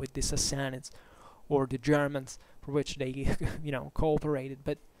don't know, with the Sassanids or the Germans, for which they cooperated,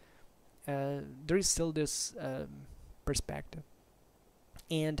 but there is still this perspective.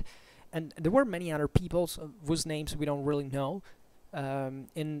 And there were many other peoples whose names we don't really know,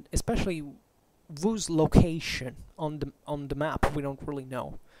 and especially whose location on the map we don't really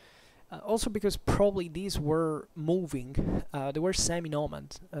know. Also because probably these were moving, they were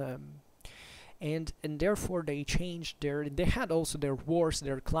semi-nomad, and therefore they had also their wars,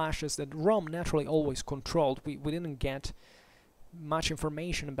 their clashes that Rome naturally always controlled. We didn't get much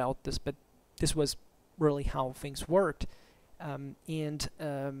information about this, but this was really how things worked.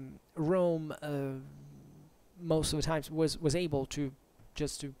 Rome most of the times was able to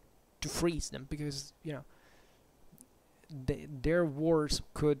freeze them, because their wars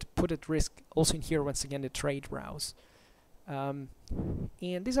could put at risk also in here once again the trade routes. And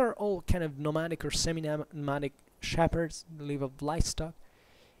these are all kind of nomadic or semi-nomadic shepherds that live of livestock,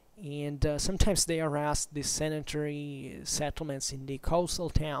 and sometimes they harassed the sedentary settlements in the coastal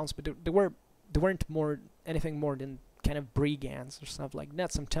towns, but they weren't anything more than kind of brigands or stuff like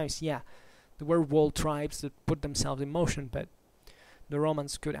that. Sometimes, there were walled tribes that put themselves in motion, but the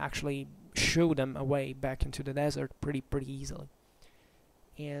Romans could actually shoo them away back into the desert pretty easily.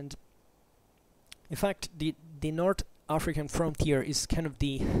 And in fact, the North African frontier is kind of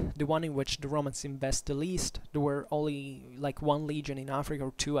the one in which the Romans invest the least. There were only like one legion in Africa,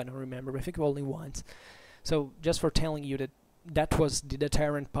 or two, I don't remember, but I think only once. So just for telling you that was the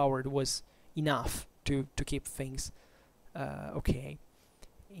deterrent power that was enough to keep things okay.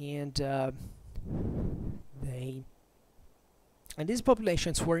 And these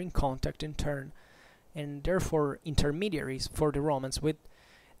populations were in contact in turn, and therefore intermediaries for the Romans with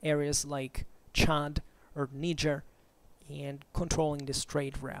areas like Chad or Niger, and controlling the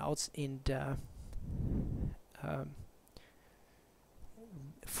trade routes. And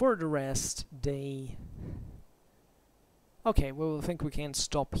for the rest, okay, well, I think we can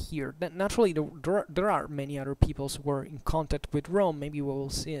stop here. Naturally, there are many other peoples who were in contact with Rome. Maybe we will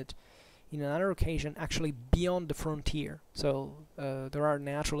see it in another occasion, actually beyond the frontier. So there are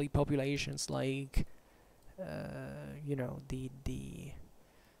naturally populations like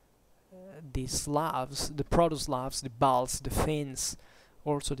the Slavs, the Proto-Slavs, the Balts, the Finns,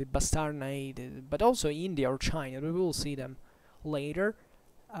 also the Bastarnae, but also India or China. We will see them later.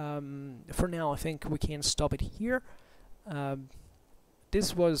 For now, I think we can stop it here.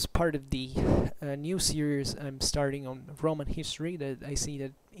 This was part of the new series I'm starting on Roman history that I see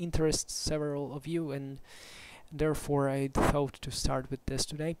that interests several of you, and therefore I thought to start with this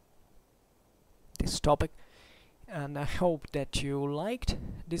today, this topic. And I hope that you liked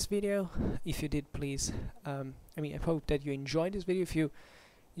this video. If you did, please, I hope that you enjoyed this video.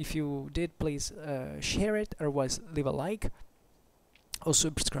 If you did, please share it, otherwise leave a like. Also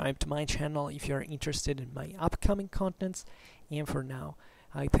subscribe to my channel if you're interested in my upcoming contents. And for now,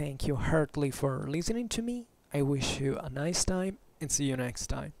 I thank you heartily for listening to me. I wish you a nice time and see you next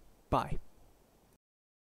time. Bye.